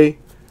play.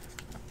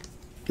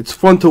 It's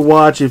fun to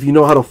watch if you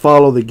know how to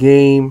follow the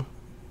game.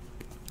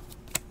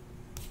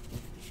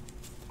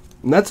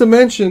 Not to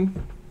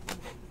mention,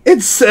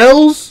 it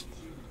sells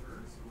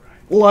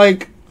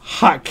like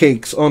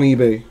hotcakes on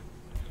eBay.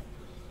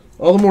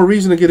 All the more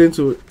reason to get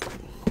into it.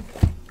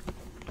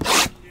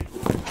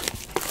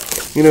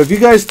 You know, if you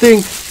guys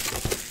think,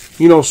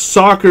 you know,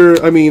 soccer,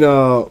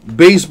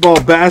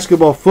 baseball,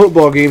 basketball,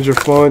 football games are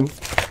fun,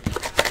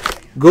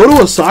 go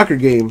to a soccer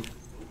game.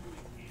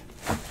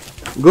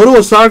 Go to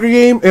a soccer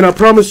game, and I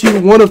promise you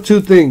one of two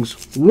things.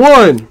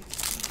 One,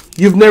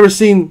 you've never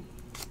seen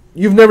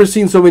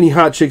so many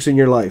hot chicks in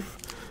your life.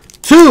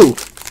 Two,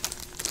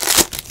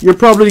 you're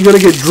probably going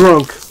to get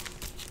drunk,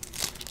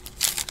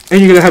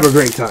 and you're going to have a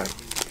great time.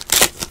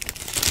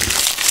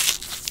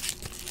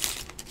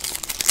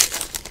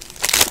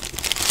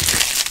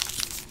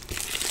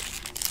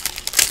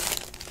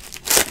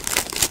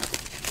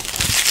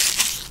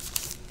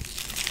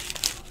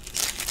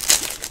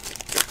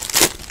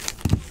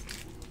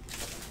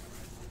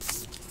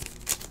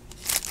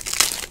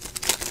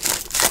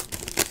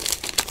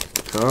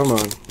 Come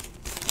on.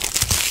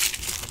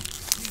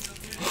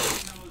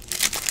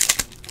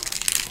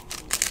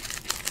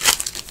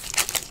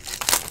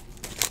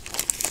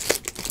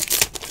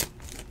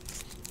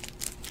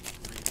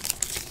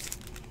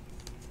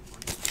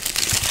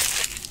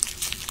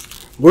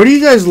 Where do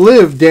you guys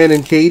live, Dan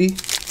and Katie?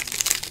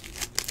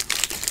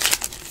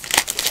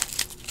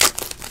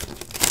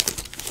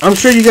 I'm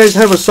sure you guys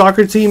have a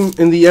soccer team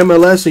in the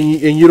MLS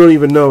and you don't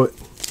even know it.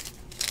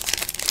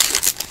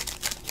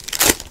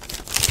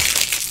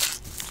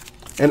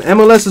 And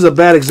MLS is a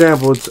bad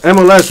example.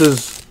 MLS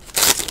is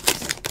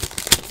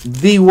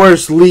the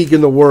worst league in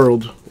the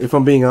world, if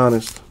I'm being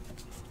honest.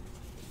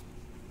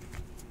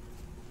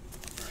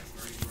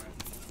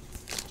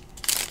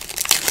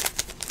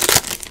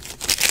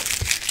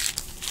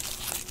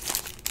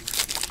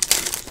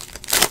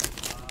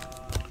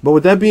 But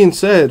with that being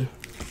said,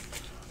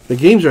 the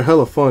games are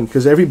hella fun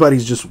because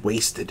everybody's just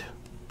wasted.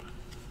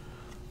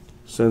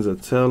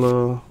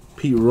 Senzatella,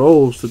 Pete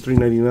Rose to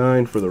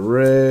 399 for the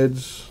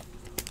Reds.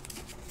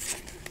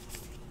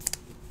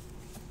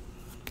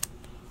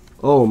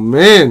 Oh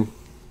man,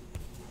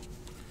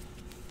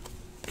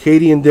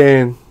 Katie and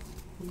Dan,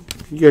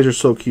 you guys are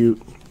so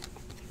cute.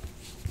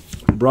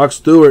 Brock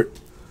Stewart,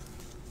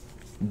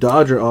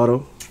 Dodger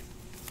auto.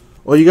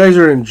 Oh, you guys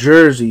are in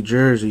Jersey.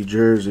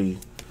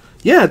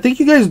 Yeah, I think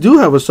you guys do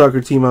have a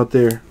soccer team out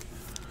there.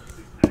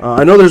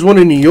 I know there's one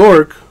in New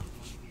York,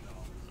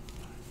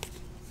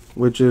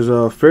 which is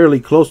fairly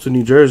close to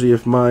New Jersey,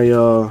 if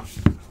my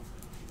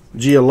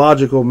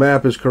geological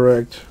map is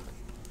correct.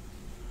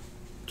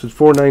 To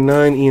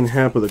 $4.99, Ian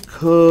Happ of the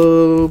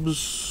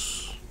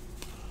Cubs.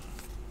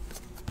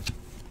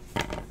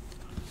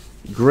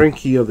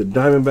 Greinke of the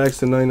Diamondbacks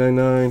to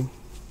 $9.99.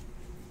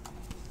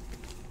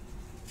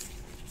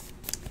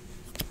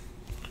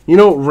 You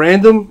know,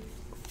 random.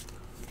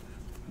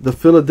 The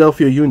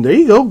Philadelphia Union. There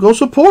you go. Go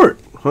support.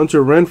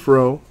 Hunter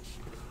Renfroe.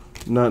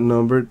 Not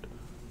numbered.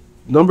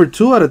 Number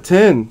 2 out of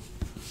 10.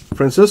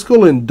 Francisco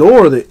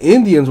Lindor. The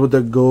Indians with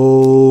the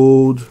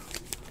gold.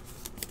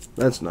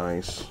 That's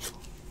nice.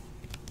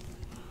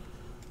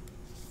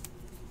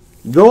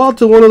 Go out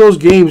to one of those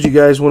games, you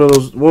guys.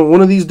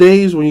 One of these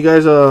days when you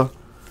guys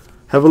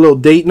have a little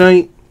date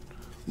night.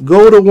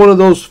 Go to one of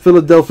those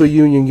Philadelphia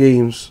Union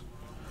games.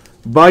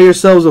 Buy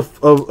yourselves a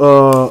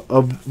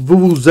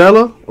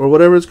vuvuzela or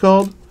whatever it's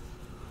called.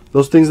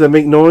 Those things that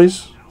make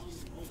noise.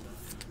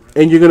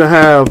 And you're going to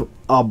have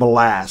a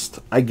blast.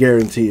 I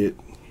guarantee it.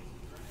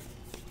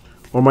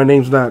 Or my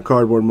name's not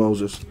Cardboard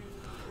Moses.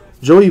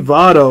 Joey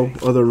Votto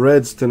of the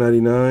Reds to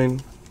 99.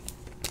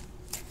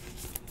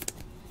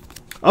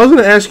 I was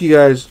going to ask you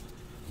guys.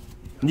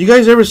 You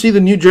guys ever see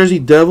the New Jersey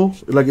Devil?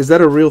 Like, is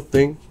that a real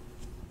thing?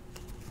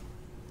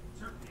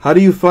 How do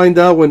you find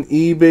out when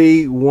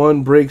eBay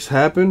 1 breaks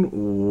happen?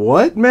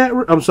 What, Matt?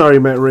 I'm sorry,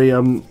 Matt Ray.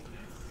 I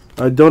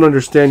don't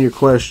understand your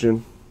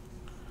question.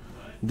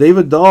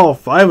 David Dahl,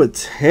 5 of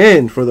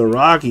 10 for the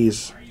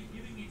Rockies. Are you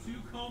giving me 2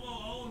 Como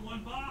 0 in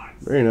 1 box?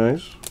 Very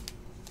nice.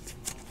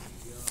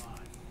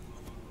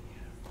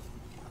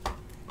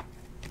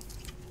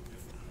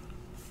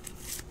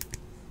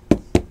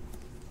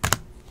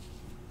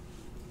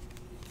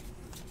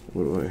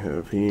 What do I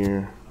have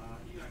here?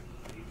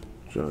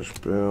 Josh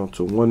Bell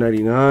to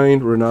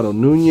 $199. Renato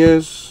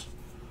Nunez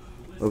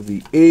of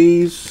the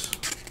A's.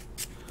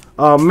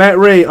 Matt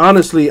Ray,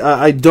 honestly,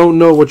 I don't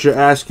know what you're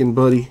asking,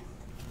 buddy.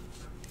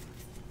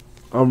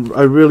 I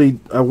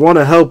want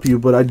to help you,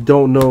 but I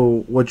don't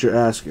know what you're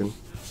asking.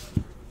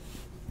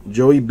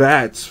 Joey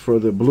Bats for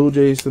the Blue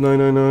Jays to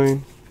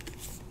 $9.99.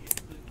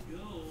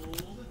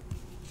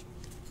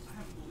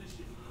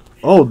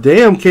 Oh,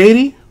 damn,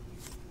 Katie.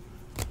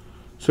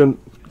 So,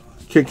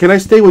 can I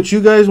stay with you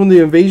guys when the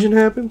invasion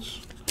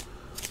happens?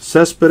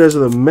 Cespedes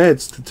of the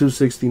Mets to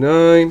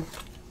 $269.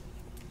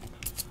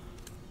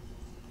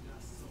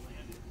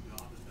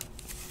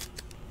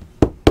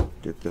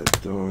 Get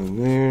that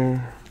done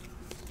there.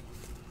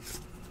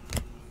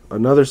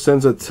 Another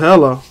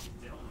Senzatella.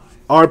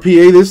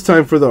 RPA this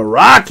time for the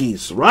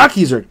Rockies.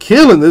 Rockies are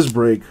killing this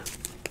break.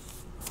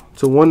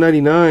 To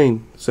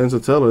 $199.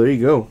 Senzatella. There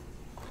you go.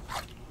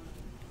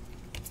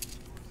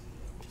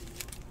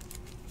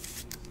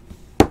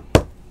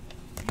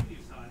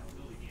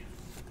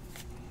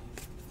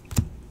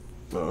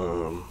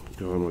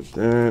 Going with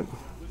that.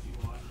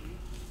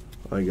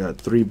 I got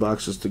 3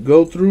 boxes to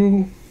go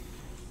through.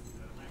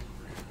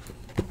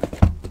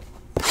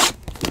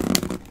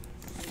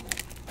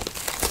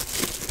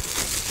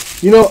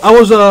 You know,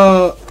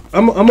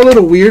 I'm a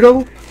little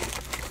weirdo.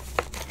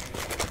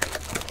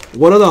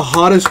 What are the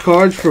hottest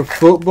cards for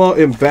football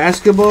and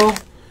basketball?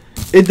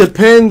 It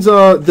depends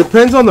on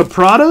the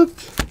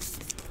product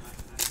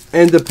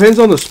and depends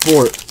on the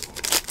sport.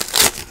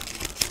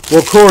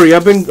 Well, Corey,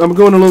 I'm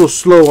going a little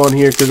slow on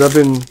here because I've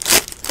been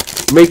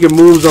making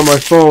moves on my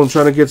phone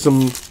trying to get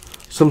some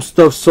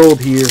stuff sold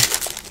here.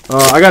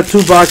 I got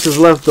 2 boxes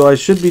left though. I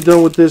should be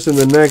done with this in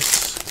the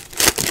next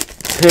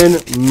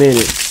 10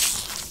 minutes.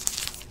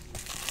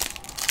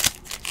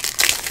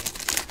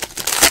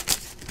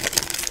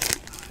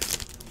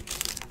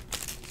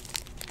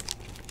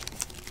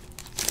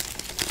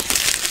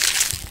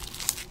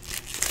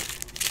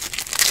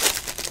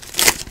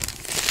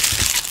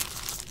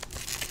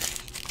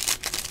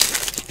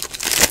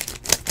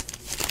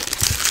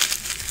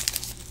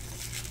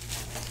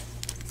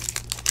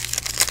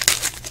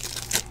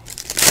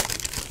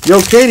 Yo,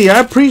 Katie, I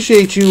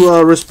appreciate you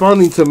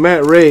responding to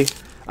Matt Ray.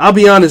 I'll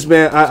be honest,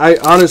 man. I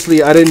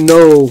honestly I didn't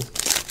know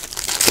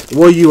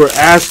what you were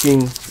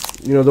asking.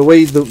 You know, the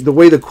way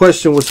the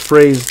question was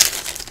phrased,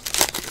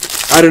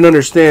 I didn't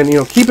understand. You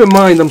know, keep in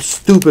mind I'm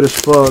stupid as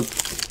fuck.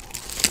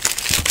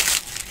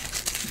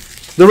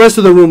 The rest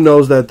of the room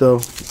knows that though.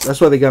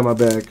 That's why they got my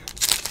back.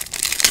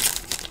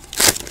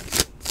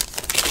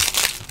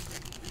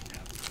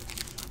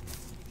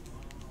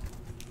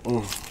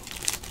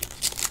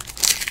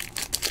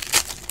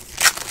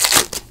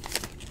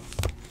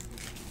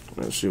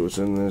 Let's see what's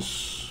in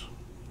this.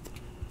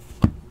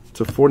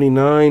 To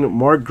 49,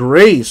 Mark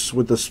Grace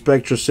with the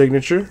Spectra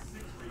signature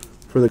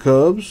for the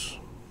Cubs.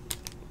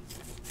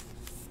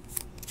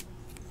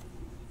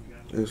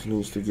 This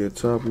needs to get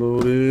top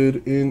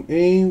loaded in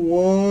a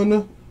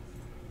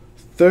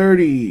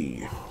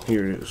 130.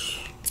 Here it is.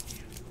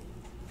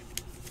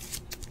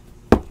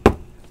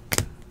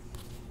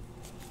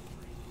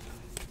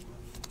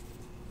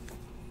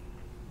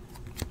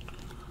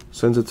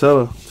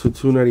 Senzatella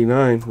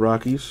 299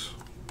 Rockies.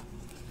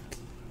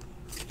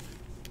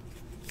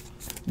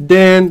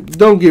 Dan,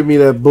 don't give me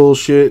that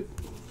bullshit.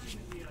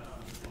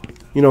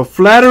 You know,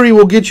 flattery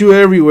will get you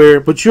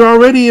everywhere, but you're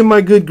already in my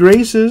good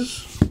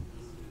graces.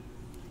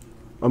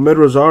 Ahmed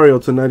Rosario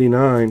to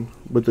 99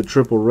 with the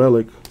triple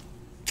relic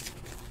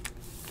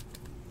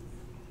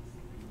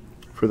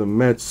for the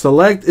Mets.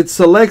 It's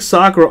Select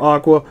Soccer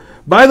Aqua.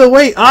 By the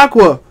way,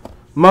 Aqua,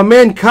 my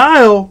man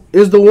Kyle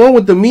is the one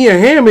with the Mia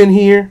Hamm in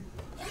here.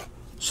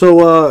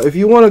 So if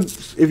you want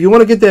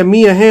to get that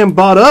Mia Hamm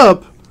bought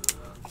up,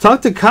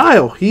 talk to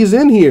Kyle. He's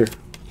in here.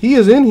 He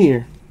is in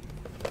here.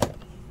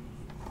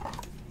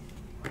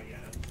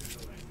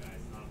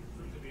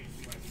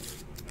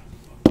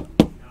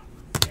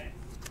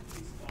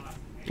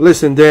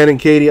 Listen, Dan and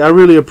Katie, I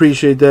really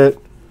appreciate that.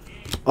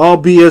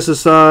 All BS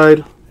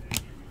aside,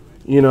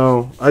 you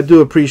know, I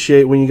do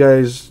appreciate when you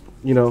guys,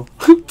 you know,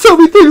 tell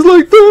me things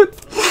like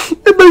that.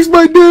 It makes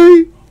my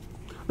day.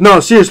 No,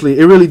 seriously,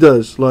 it really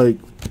does. Like,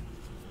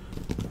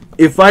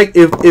 if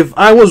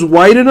I was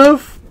white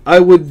enough, I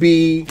would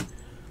be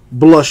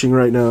blushing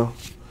right now.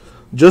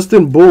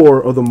 Justin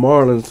Bohr of the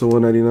Marlins to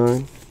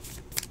 199.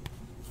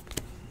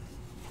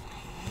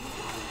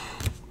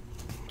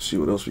 Let's see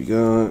what else we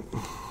got.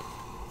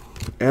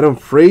 Adam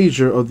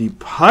Frazier of the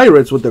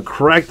Pirates with the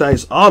cracked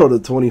ice auto to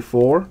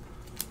 24.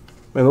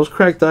 Man, those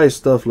cracked ice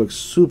stuff looks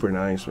super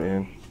nice,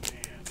 man.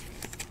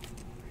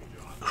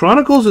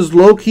 Chronicles is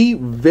low-key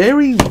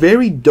very,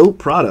 very dope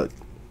product.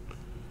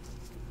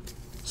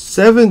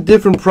 7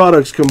 different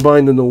products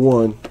combined into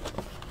one.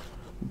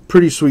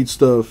 Pretty sweet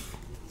stuff.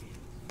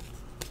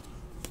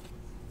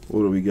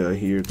 What do we got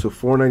here? To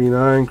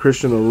 499,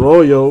 Christian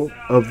Arroyo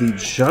of the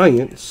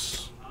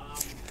Giants.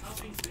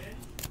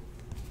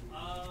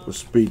 Let's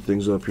speed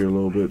things up here a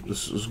little bit.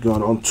 This has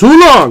gone on too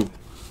long.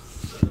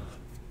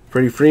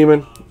 Freddie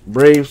Freeman,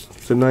 Braves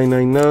to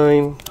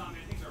 999.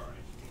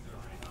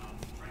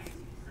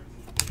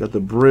 Got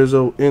the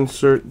Brizzo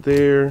insert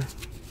there.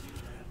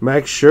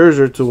 Max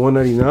Scherzer to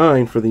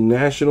 199 for the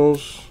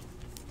Nationals.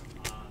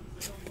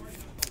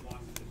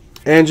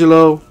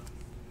 Angelo,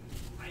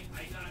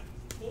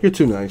 you're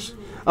too nice.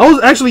 I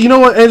was actually, you know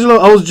what, Angelo?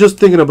 I was just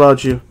thinking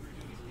about you.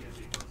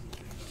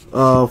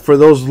 For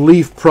those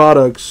Leaf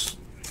products.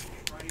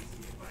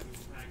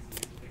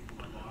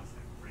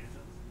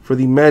 For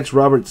the Mets,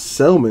 Robert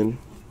Selman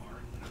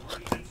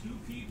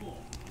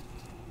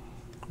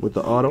with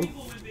the auto.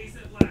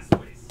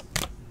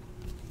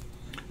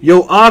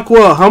 Yo,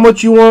 Aqua, how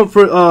much you want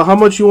for? How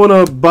much you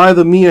want to buy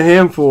the Mia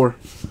Hamm for?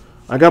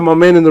 I got my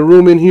man in the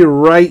room in here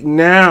right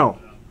now.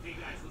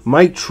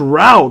 Mike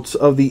Trout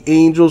of the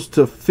Angels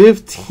to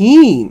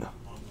 15.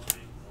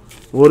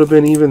 Would have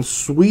been even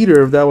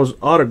sweeter if that was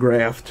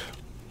autographed.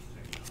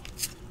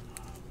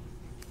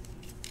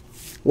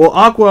 Well,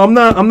 Aqua, I'm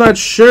not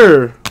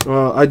sure.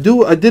 I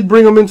did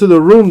bring him into the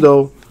room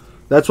though.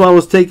 That's why I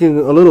was taking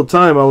a little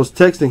time. I was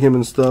texting him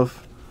and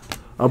stuff.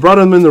 I brought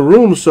him in the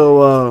room,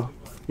 so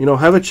you know,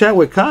 have a chat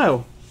with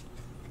Kyle.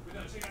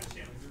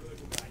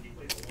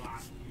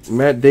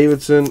 Matt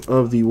Davidson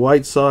of the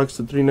White Sox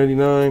to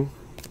 399.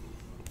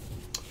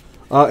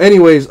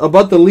 Anyways,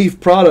 about the Leaf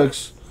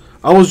products,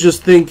 I was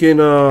just thinking, you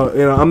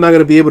know, I'm not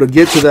gonna be able to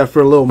get to that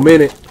for a little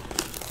minute.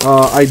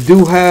 I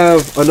do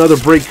have another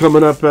break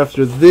coming up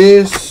after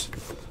this.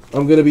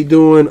 I'm going to be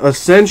doing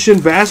Ascension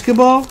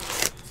Basketball.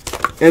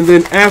 And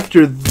then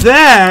after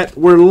that,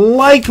 we're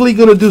likely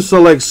going to do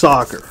Select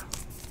Soccer.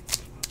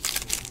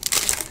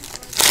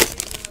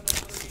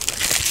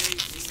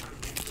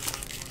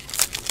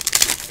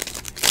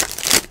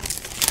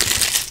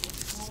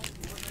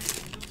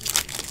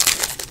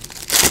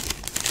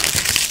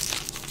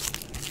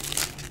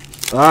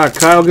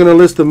 Kyle going to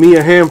list the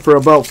Mia Hamm for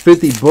about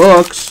 50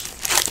 bucks.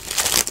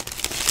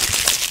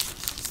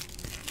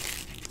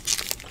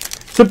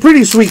 It's a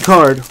pretty sweet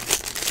card.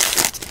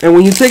 And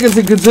when you take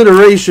into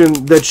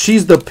consideration that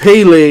she's the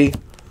Pele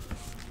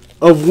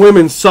of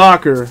women's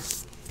soccer,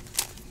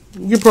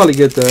 you can probably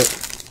get that.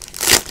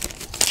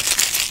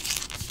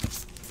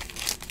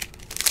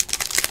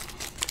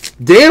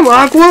 Damn,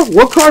 Aqua,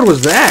 what card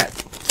was that?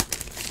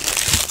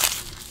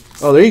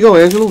 Oh, there you go,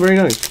 Angelo. Very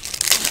nice.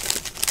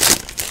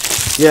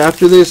 Yeah,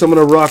 after this, I'm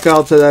going to rock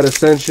out to that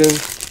Ascension.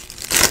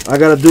 I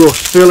got to do a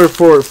filler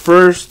for it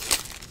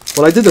first.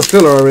 Well, I did the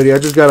filler already. I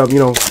just got to, you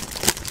know,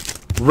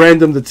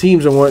 random the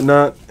teams and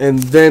whatnot, and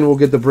then we'll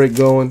get the break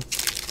going.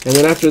 And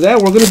then after that,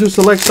 we're going to do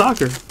Select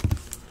Soccer.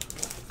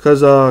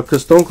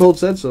 Because Stone Cold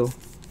said so.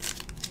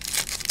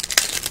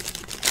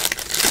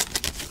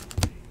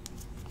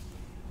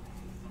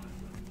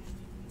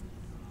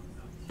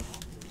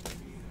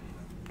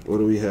 What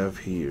do we have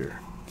here?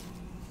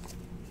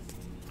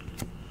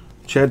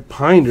 Chad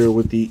Pinder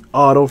with the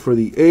auto for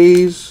the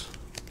A's.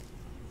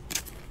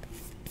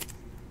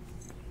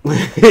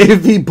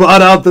 If he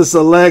bought out the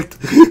Select.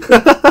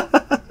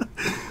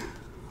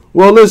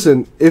 Well,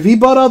 listen, if he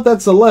bought out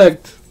that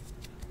Select,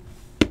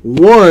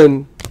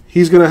 one,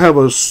 he's going to have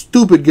a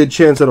stupid good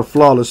chance at a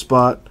flawless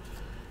spot.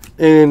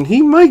 And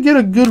he might get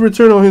a good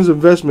return on his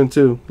investment,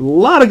 too. A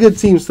lot of good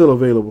teams still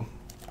available.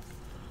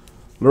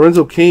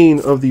 Lorenzo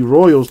Cain of the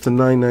Royals to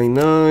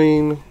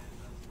 999.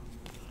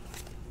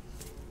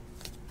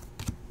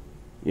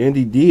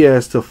 Andy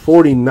Diaz to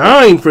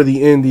 49 for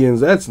the Indians.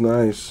 That's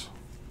nice.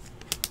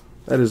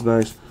 That is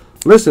nice.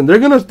 Listen, they're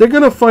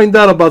gonna find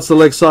out about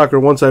Select Soccer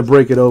once I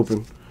break it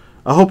open.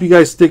 I hope you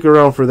guys stick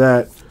around for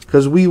that,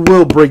 because we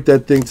will break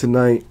that thing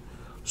tonight.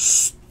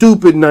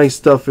 Stupid nice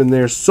stuff in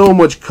there. So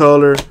much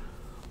color.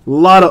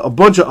 A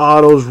bunch of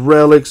autos,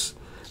 relics.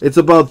 It's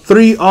about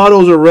 3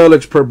 autos or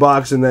relics per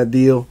box in that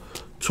deal.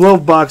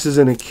 12 boxes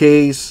in a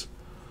case.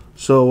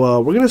 So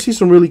we're gonna see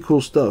some really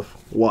cool stuff.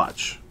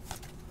 Watch.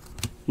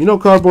 You know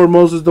Cardboard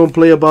Moses don't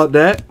play about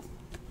that.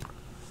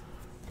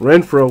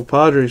 Renfro,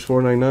 Padres,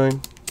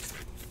 499.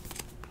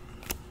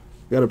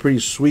 Got a pretty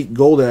sweet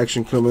gold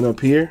action coming up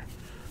here.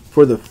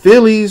 For the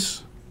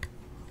Phillies,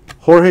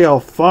 Jorge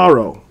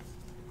Alfaro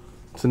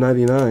to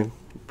 99.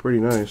 Pretty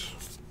nice.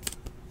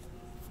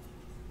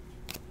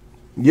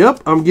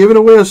 Yep, I'm giving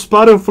away a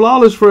spot in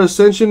Flawless for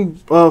Ascension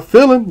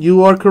filling.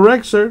 You are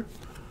correct, sir.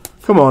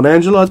 Come on,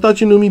 Angela. I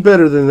thought you knew me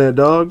better than that,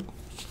 dog.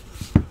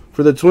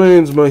 For the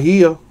Twins,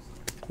 Mejia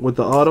with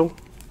the auto.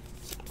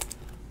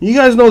 You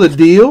guys know the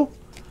deal.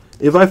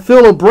 If I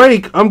fill a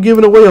break, I'm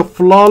giving away a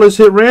Flawless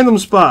hit random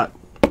spot.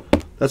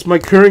 That's my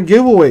current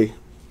giveaway.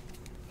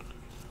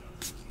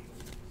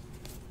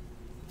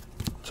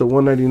 To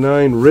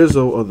 199,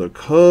 Rizzo of the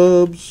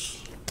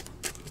Cubs.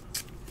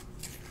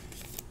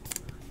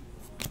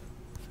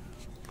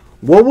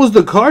 What was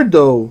the card,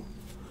 though?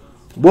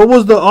 What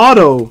was the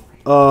auto,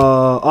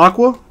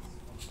 Aqua?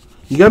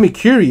 You got me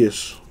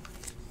curious.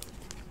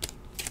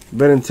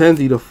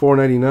 Benintendi to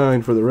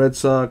 499 for the Red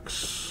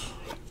Sox.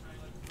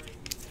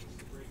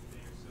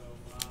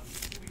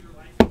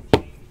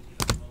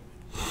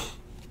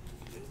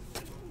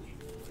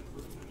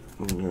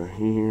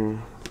 Here.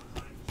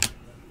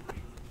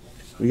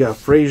 We got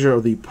Frazier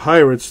of the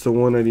Pirates to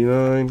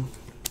 199.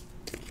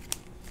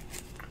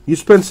 You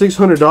spent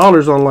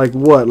 $600 on like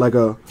what? Like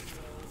a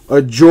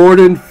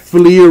Jordan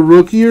Fleer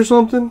rookie or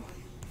something?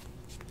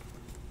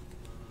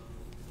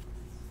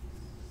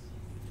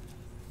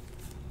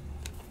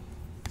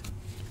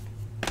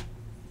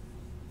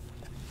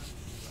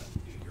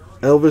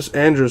 Elvis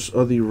Andrus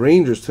of the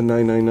Rangers to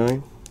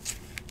 999.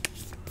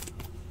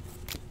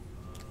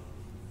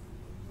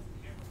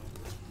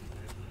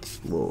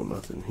 Whoa,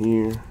 nothing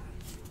here.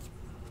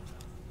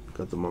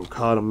 Got the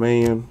Moncada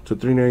Man to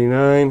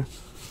 399.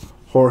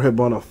 Jorge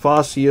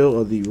Bonifacio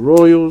of the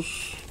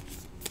Royals.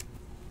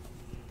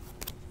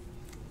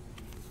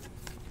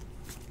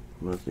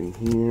 Nothing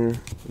here.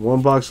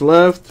 1 box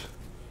left.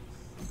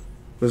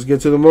 Let's get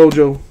to the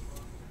mojo.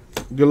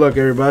 Good luck,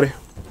 everybody.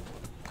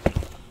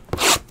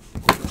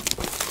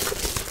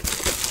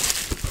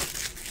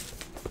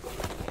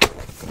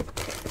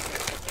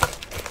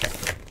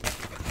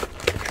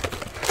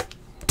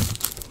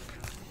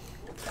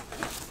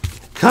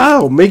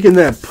 Kyle making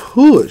that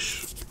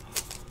push.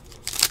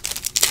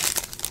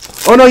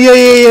 Oh no,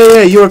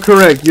 yeah. You're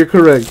correct. You're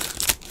correct.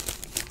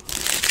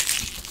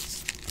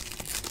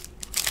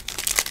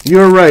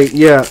 You're right.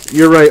 Yeah,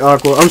 you're right,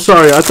 Aqua. I'm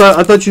sorry. I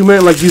thought you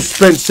meant like you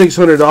spent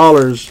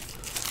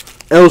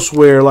 $600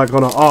 elsewhere, like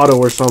on an auto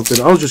or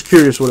something. I was just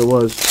curious what it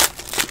was.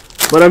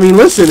 But I mean,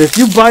 listen, if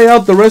you buy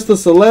out the rest of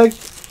Select,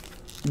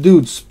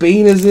 dude,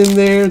 Spain is in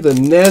there, the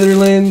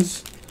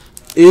Netherlands,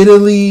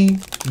 Italy,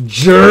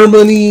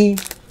 Germany.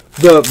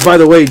 By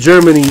the way,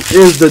 Germany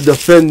is the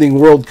defending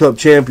World Cup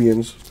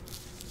champions.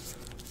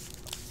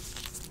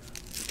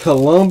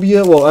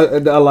 Colombia, well, I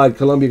lied.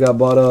 Colombia got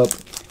bought up.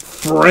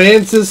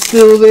 France is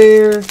still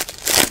there.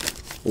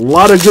 A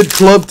lot of good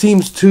club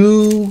teams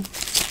too.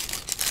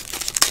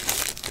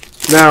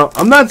 Now,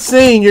 I'm not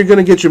saying you're going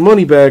to get your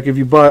money back if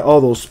you buy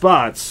all those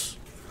spots,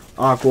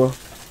 Aqua.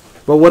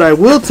 But what I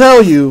will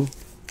tell you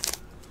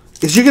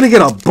is you're going to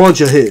get a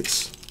bunch of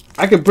hits.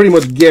 I can pretty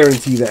much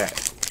guarantee that.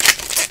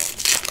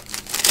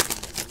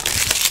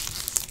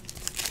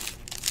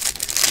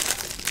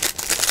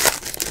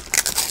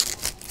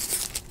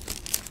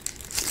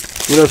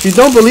 You know, if you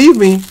don't believe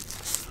me,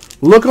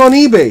 look on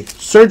eBay.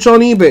 Search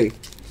on eBay.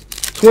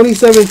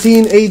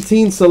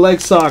 2017-18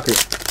 Select Soccer.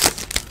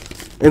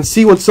 And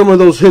see what some of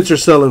those hits are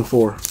selling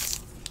for.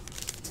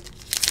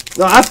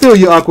 Now, I feel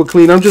you, Aqua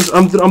Clean. I'm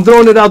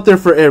throwing it out there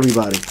for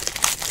everybody.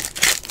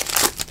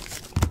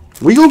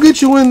 We gonna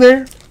get you in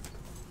there.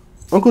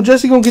 Uncle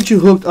Jesse gonna get you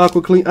hooked,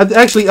 Aqua Clean.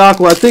 Actually,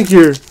 Aqua, I think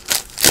you're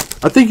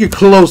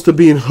close to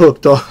being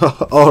hooked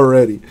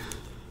already.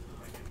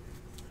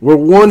 We're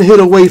 1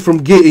 hit away from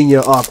getting you,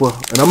 Aqua.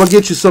 And I'm going to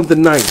get you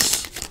something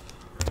nice.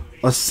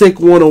 A sick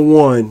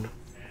 101.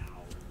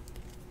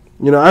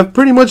 You know, I've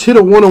pretty much hit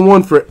a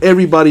 101 for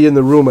everybody in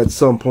the room at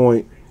some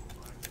point.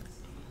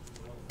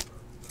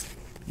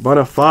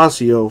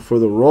 Bonifacio for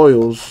the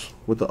Royals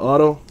with the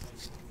auto.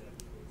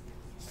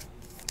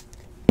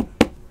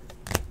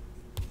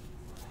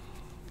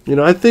 You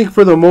know, I think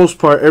for the most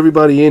part,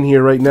 everybody in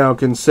here right now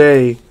can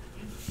say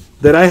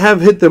that I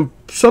have hit them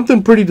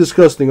something pretty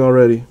disgusting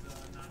already.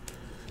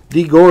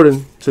 D.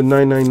 Gordon to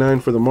 999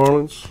 for the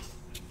Marlins.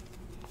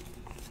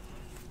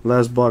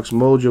 Last box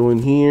mojo in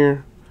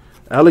here.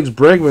 Alex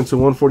Bregman to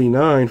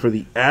 149 for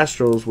the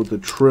Astros with the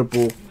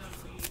triple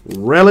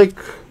relic.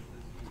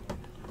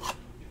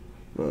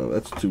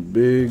 That's too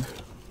big.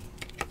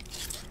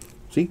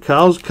 See,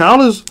 Kyle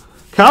is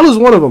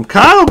one of them.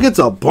 Kyle gets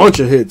a bunch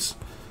of hits.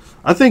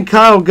 I think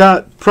Kyle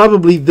got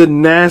probably the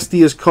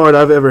nastiest card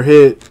I've ever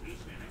hit.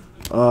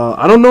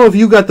 I don't know if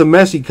you got the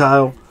Messi,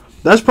 Kyle.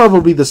 That's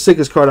probably the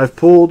sickest card I've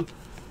pulled.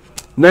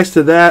 Next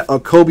to that, a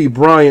Kobe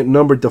Bryant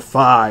numbered to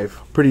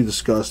 5. Pretty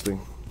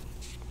disgusting.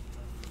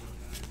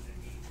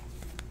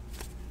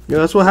 Yeah,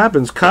 that's what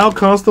happens. Kyle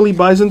constantly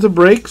buys into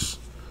breaks,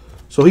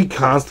 so he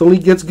constantly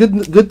gets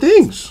good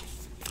things.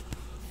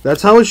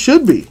 That's how it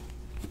should be.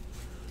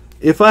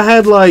 If I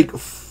had like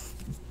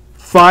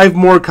 5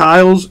 more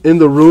Kyles in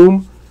the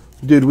room,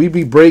 dude, we'd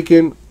be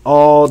breaking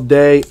all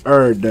day,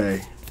 every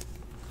day.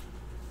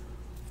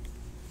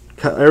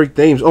 Eric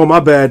Thames. Oh, my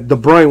bad. The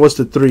Bryant was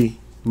the 3.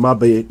 My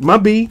bad. My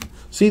B.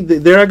 See,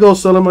 there I go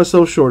selling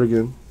myself short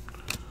again.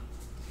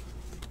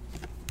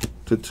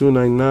 To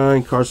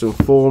 299, Carson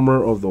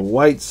Fulmer of the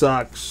White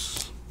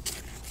Sox.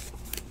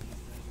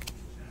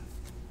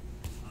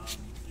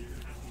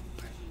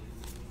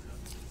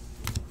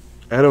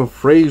 Adam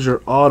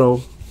Frazier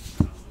auto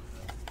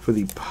for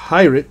the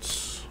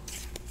Pirates.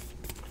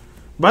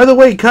 By the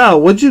way,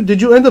 Kyle,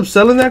 did you end up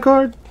selling that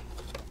card?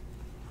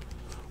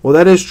 Well,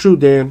 that is true,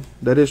 Dan.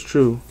 That is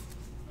true.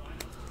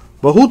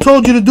 But who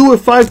told you to do it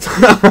 5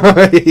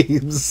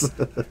 times?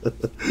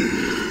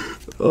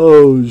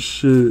 Oh,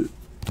 shit.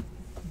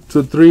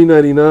 To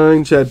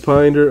 399, Chad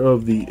Pinder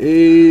of the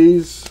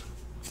A's.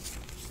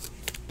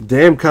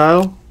 Damn,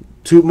 Kyle.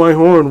 Toot my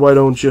horn, why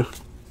don't you?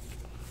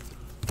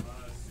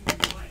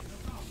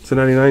 To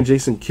 99,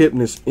 Jason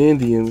Kipnis,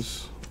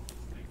 Indians.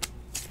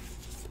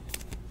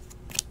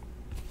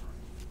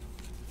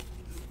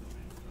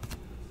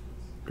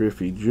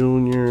 Griffey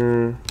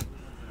Jr.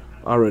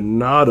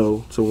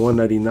 Arenado to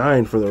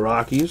 199 for the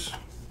Rockies.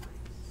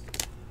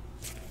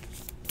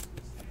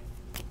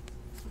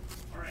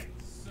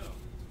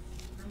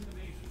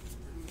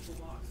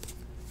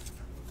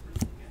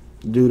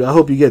 Dude, I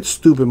hope you get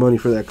stupid money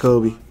for that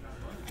Kobe.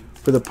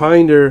 For the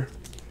Pinder,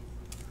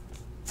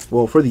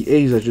 well, for the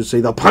A's, I should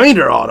say, the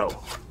Pinder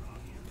auto.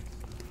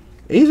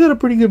 A's had a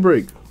pretty good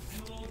break.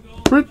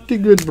 Pretty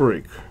good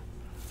break.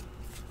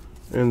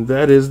 And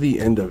that is the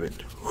end of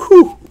it.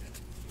 Whew.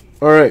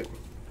 All right.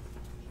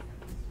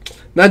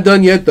 Not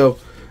done yet, though.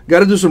 Got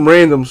to do some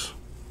randoms.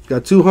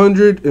 Got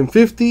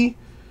 250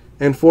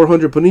 and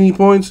 400 Panini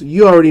points.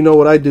 You already know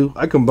what I do.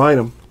 I combine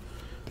them.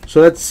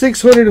 So that's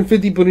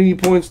 650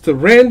 Panini points to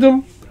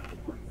random.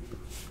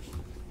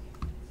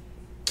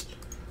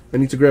 I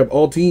need to grab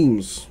all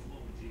teams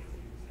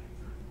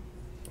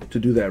to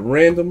do that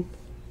random.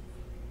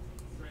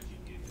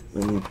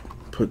 Let me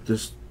put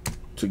this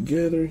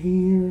together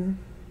here.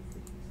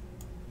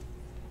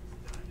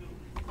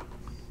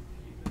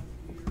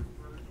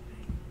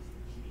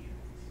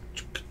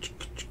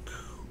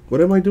 What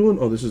am I doing?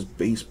 Oh, this is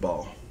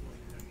baseball.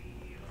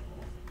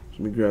 Let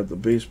me grab the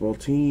baseball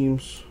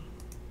teams.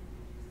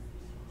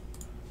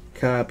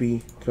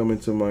 Copy. Come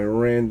into my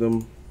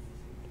random.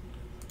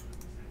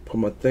 Put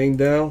my thing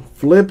down.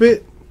 Flip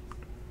it.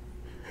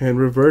 And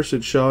reverse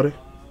it, shawty.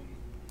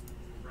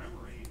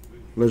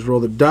 Let's roll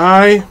the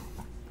die.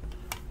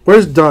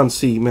 Where's Don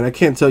C? Man, I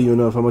can't tell you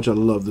enough how much I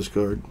love this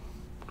card.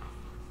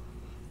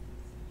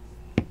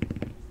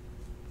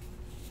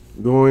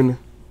 Going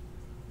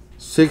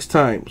 6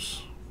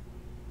 times.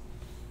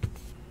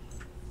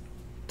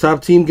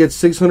 Top team gets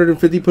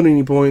 650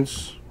 Panini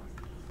points.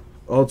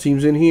 All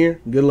teams in here.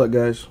 Good luck,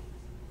 guys.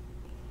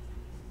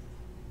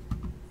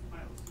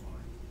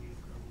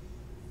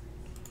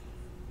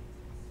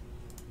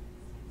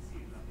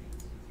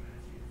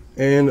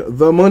 And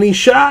the money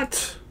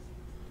shot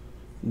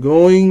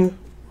going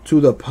to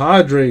the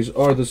Padres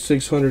are the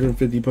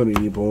 650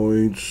 Panini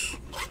points.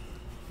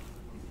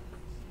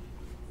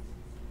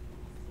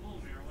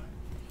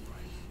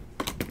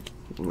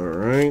 All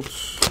right.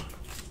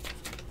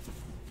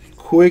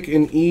 Quick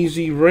and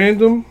easy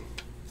random.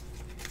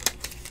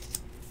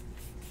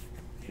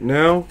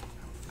 Now,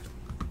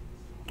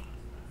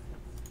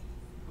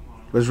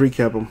 let's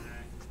recap them.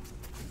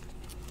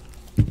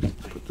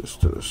 Put this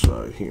to the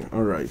side here.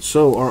 All right,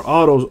 so our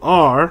autos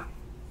are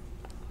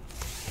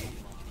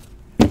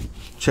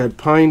Chad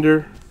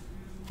Pinder,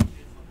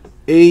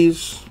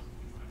 A's,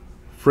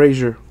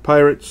 Frazier,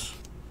 Pirates,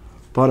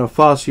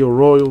 Bonifacio,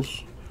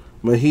 Royals,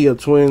 Mejia,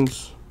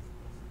 Twins,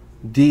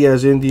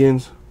 Diaz,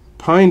 Indians,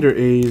 Pinder,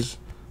 A's,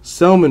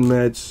 Selman,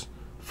 Mets,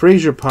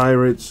 Frazier,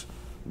 Pirates,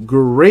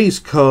 Grace,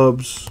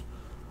 Cubs,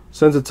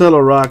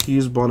 Senzatella,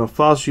 Rockies,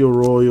 Bonifacio,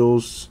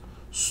 Royals,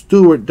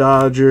 Stewart,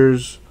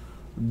 Dodgers,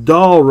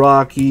 Dahl,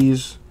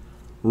 Rockies,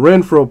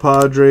 Renfroe,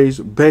 Padres,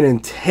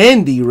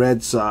 Benintendi,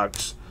 Red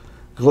Sox,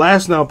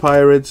 Glasnow,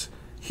 Pirates,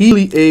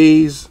 Healy,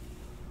 A's,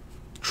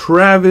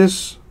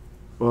 Travis,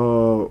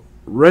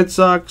 Red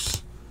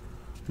Sox,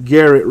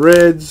 Garrett,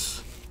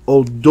 Reds,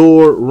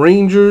 Odor,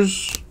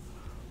 Rangers,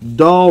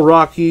 Dahl,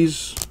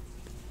 Rockies,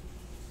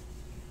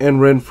 and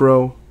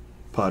Renfroe,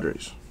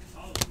 Padres.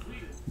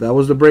 That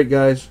was the break,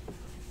 guys.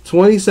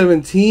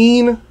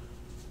 2017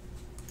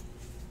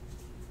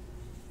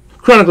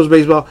 Chronicles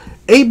Baseball.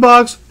 8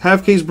 box,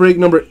 half case break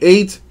number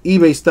 8,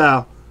 eBay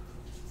style.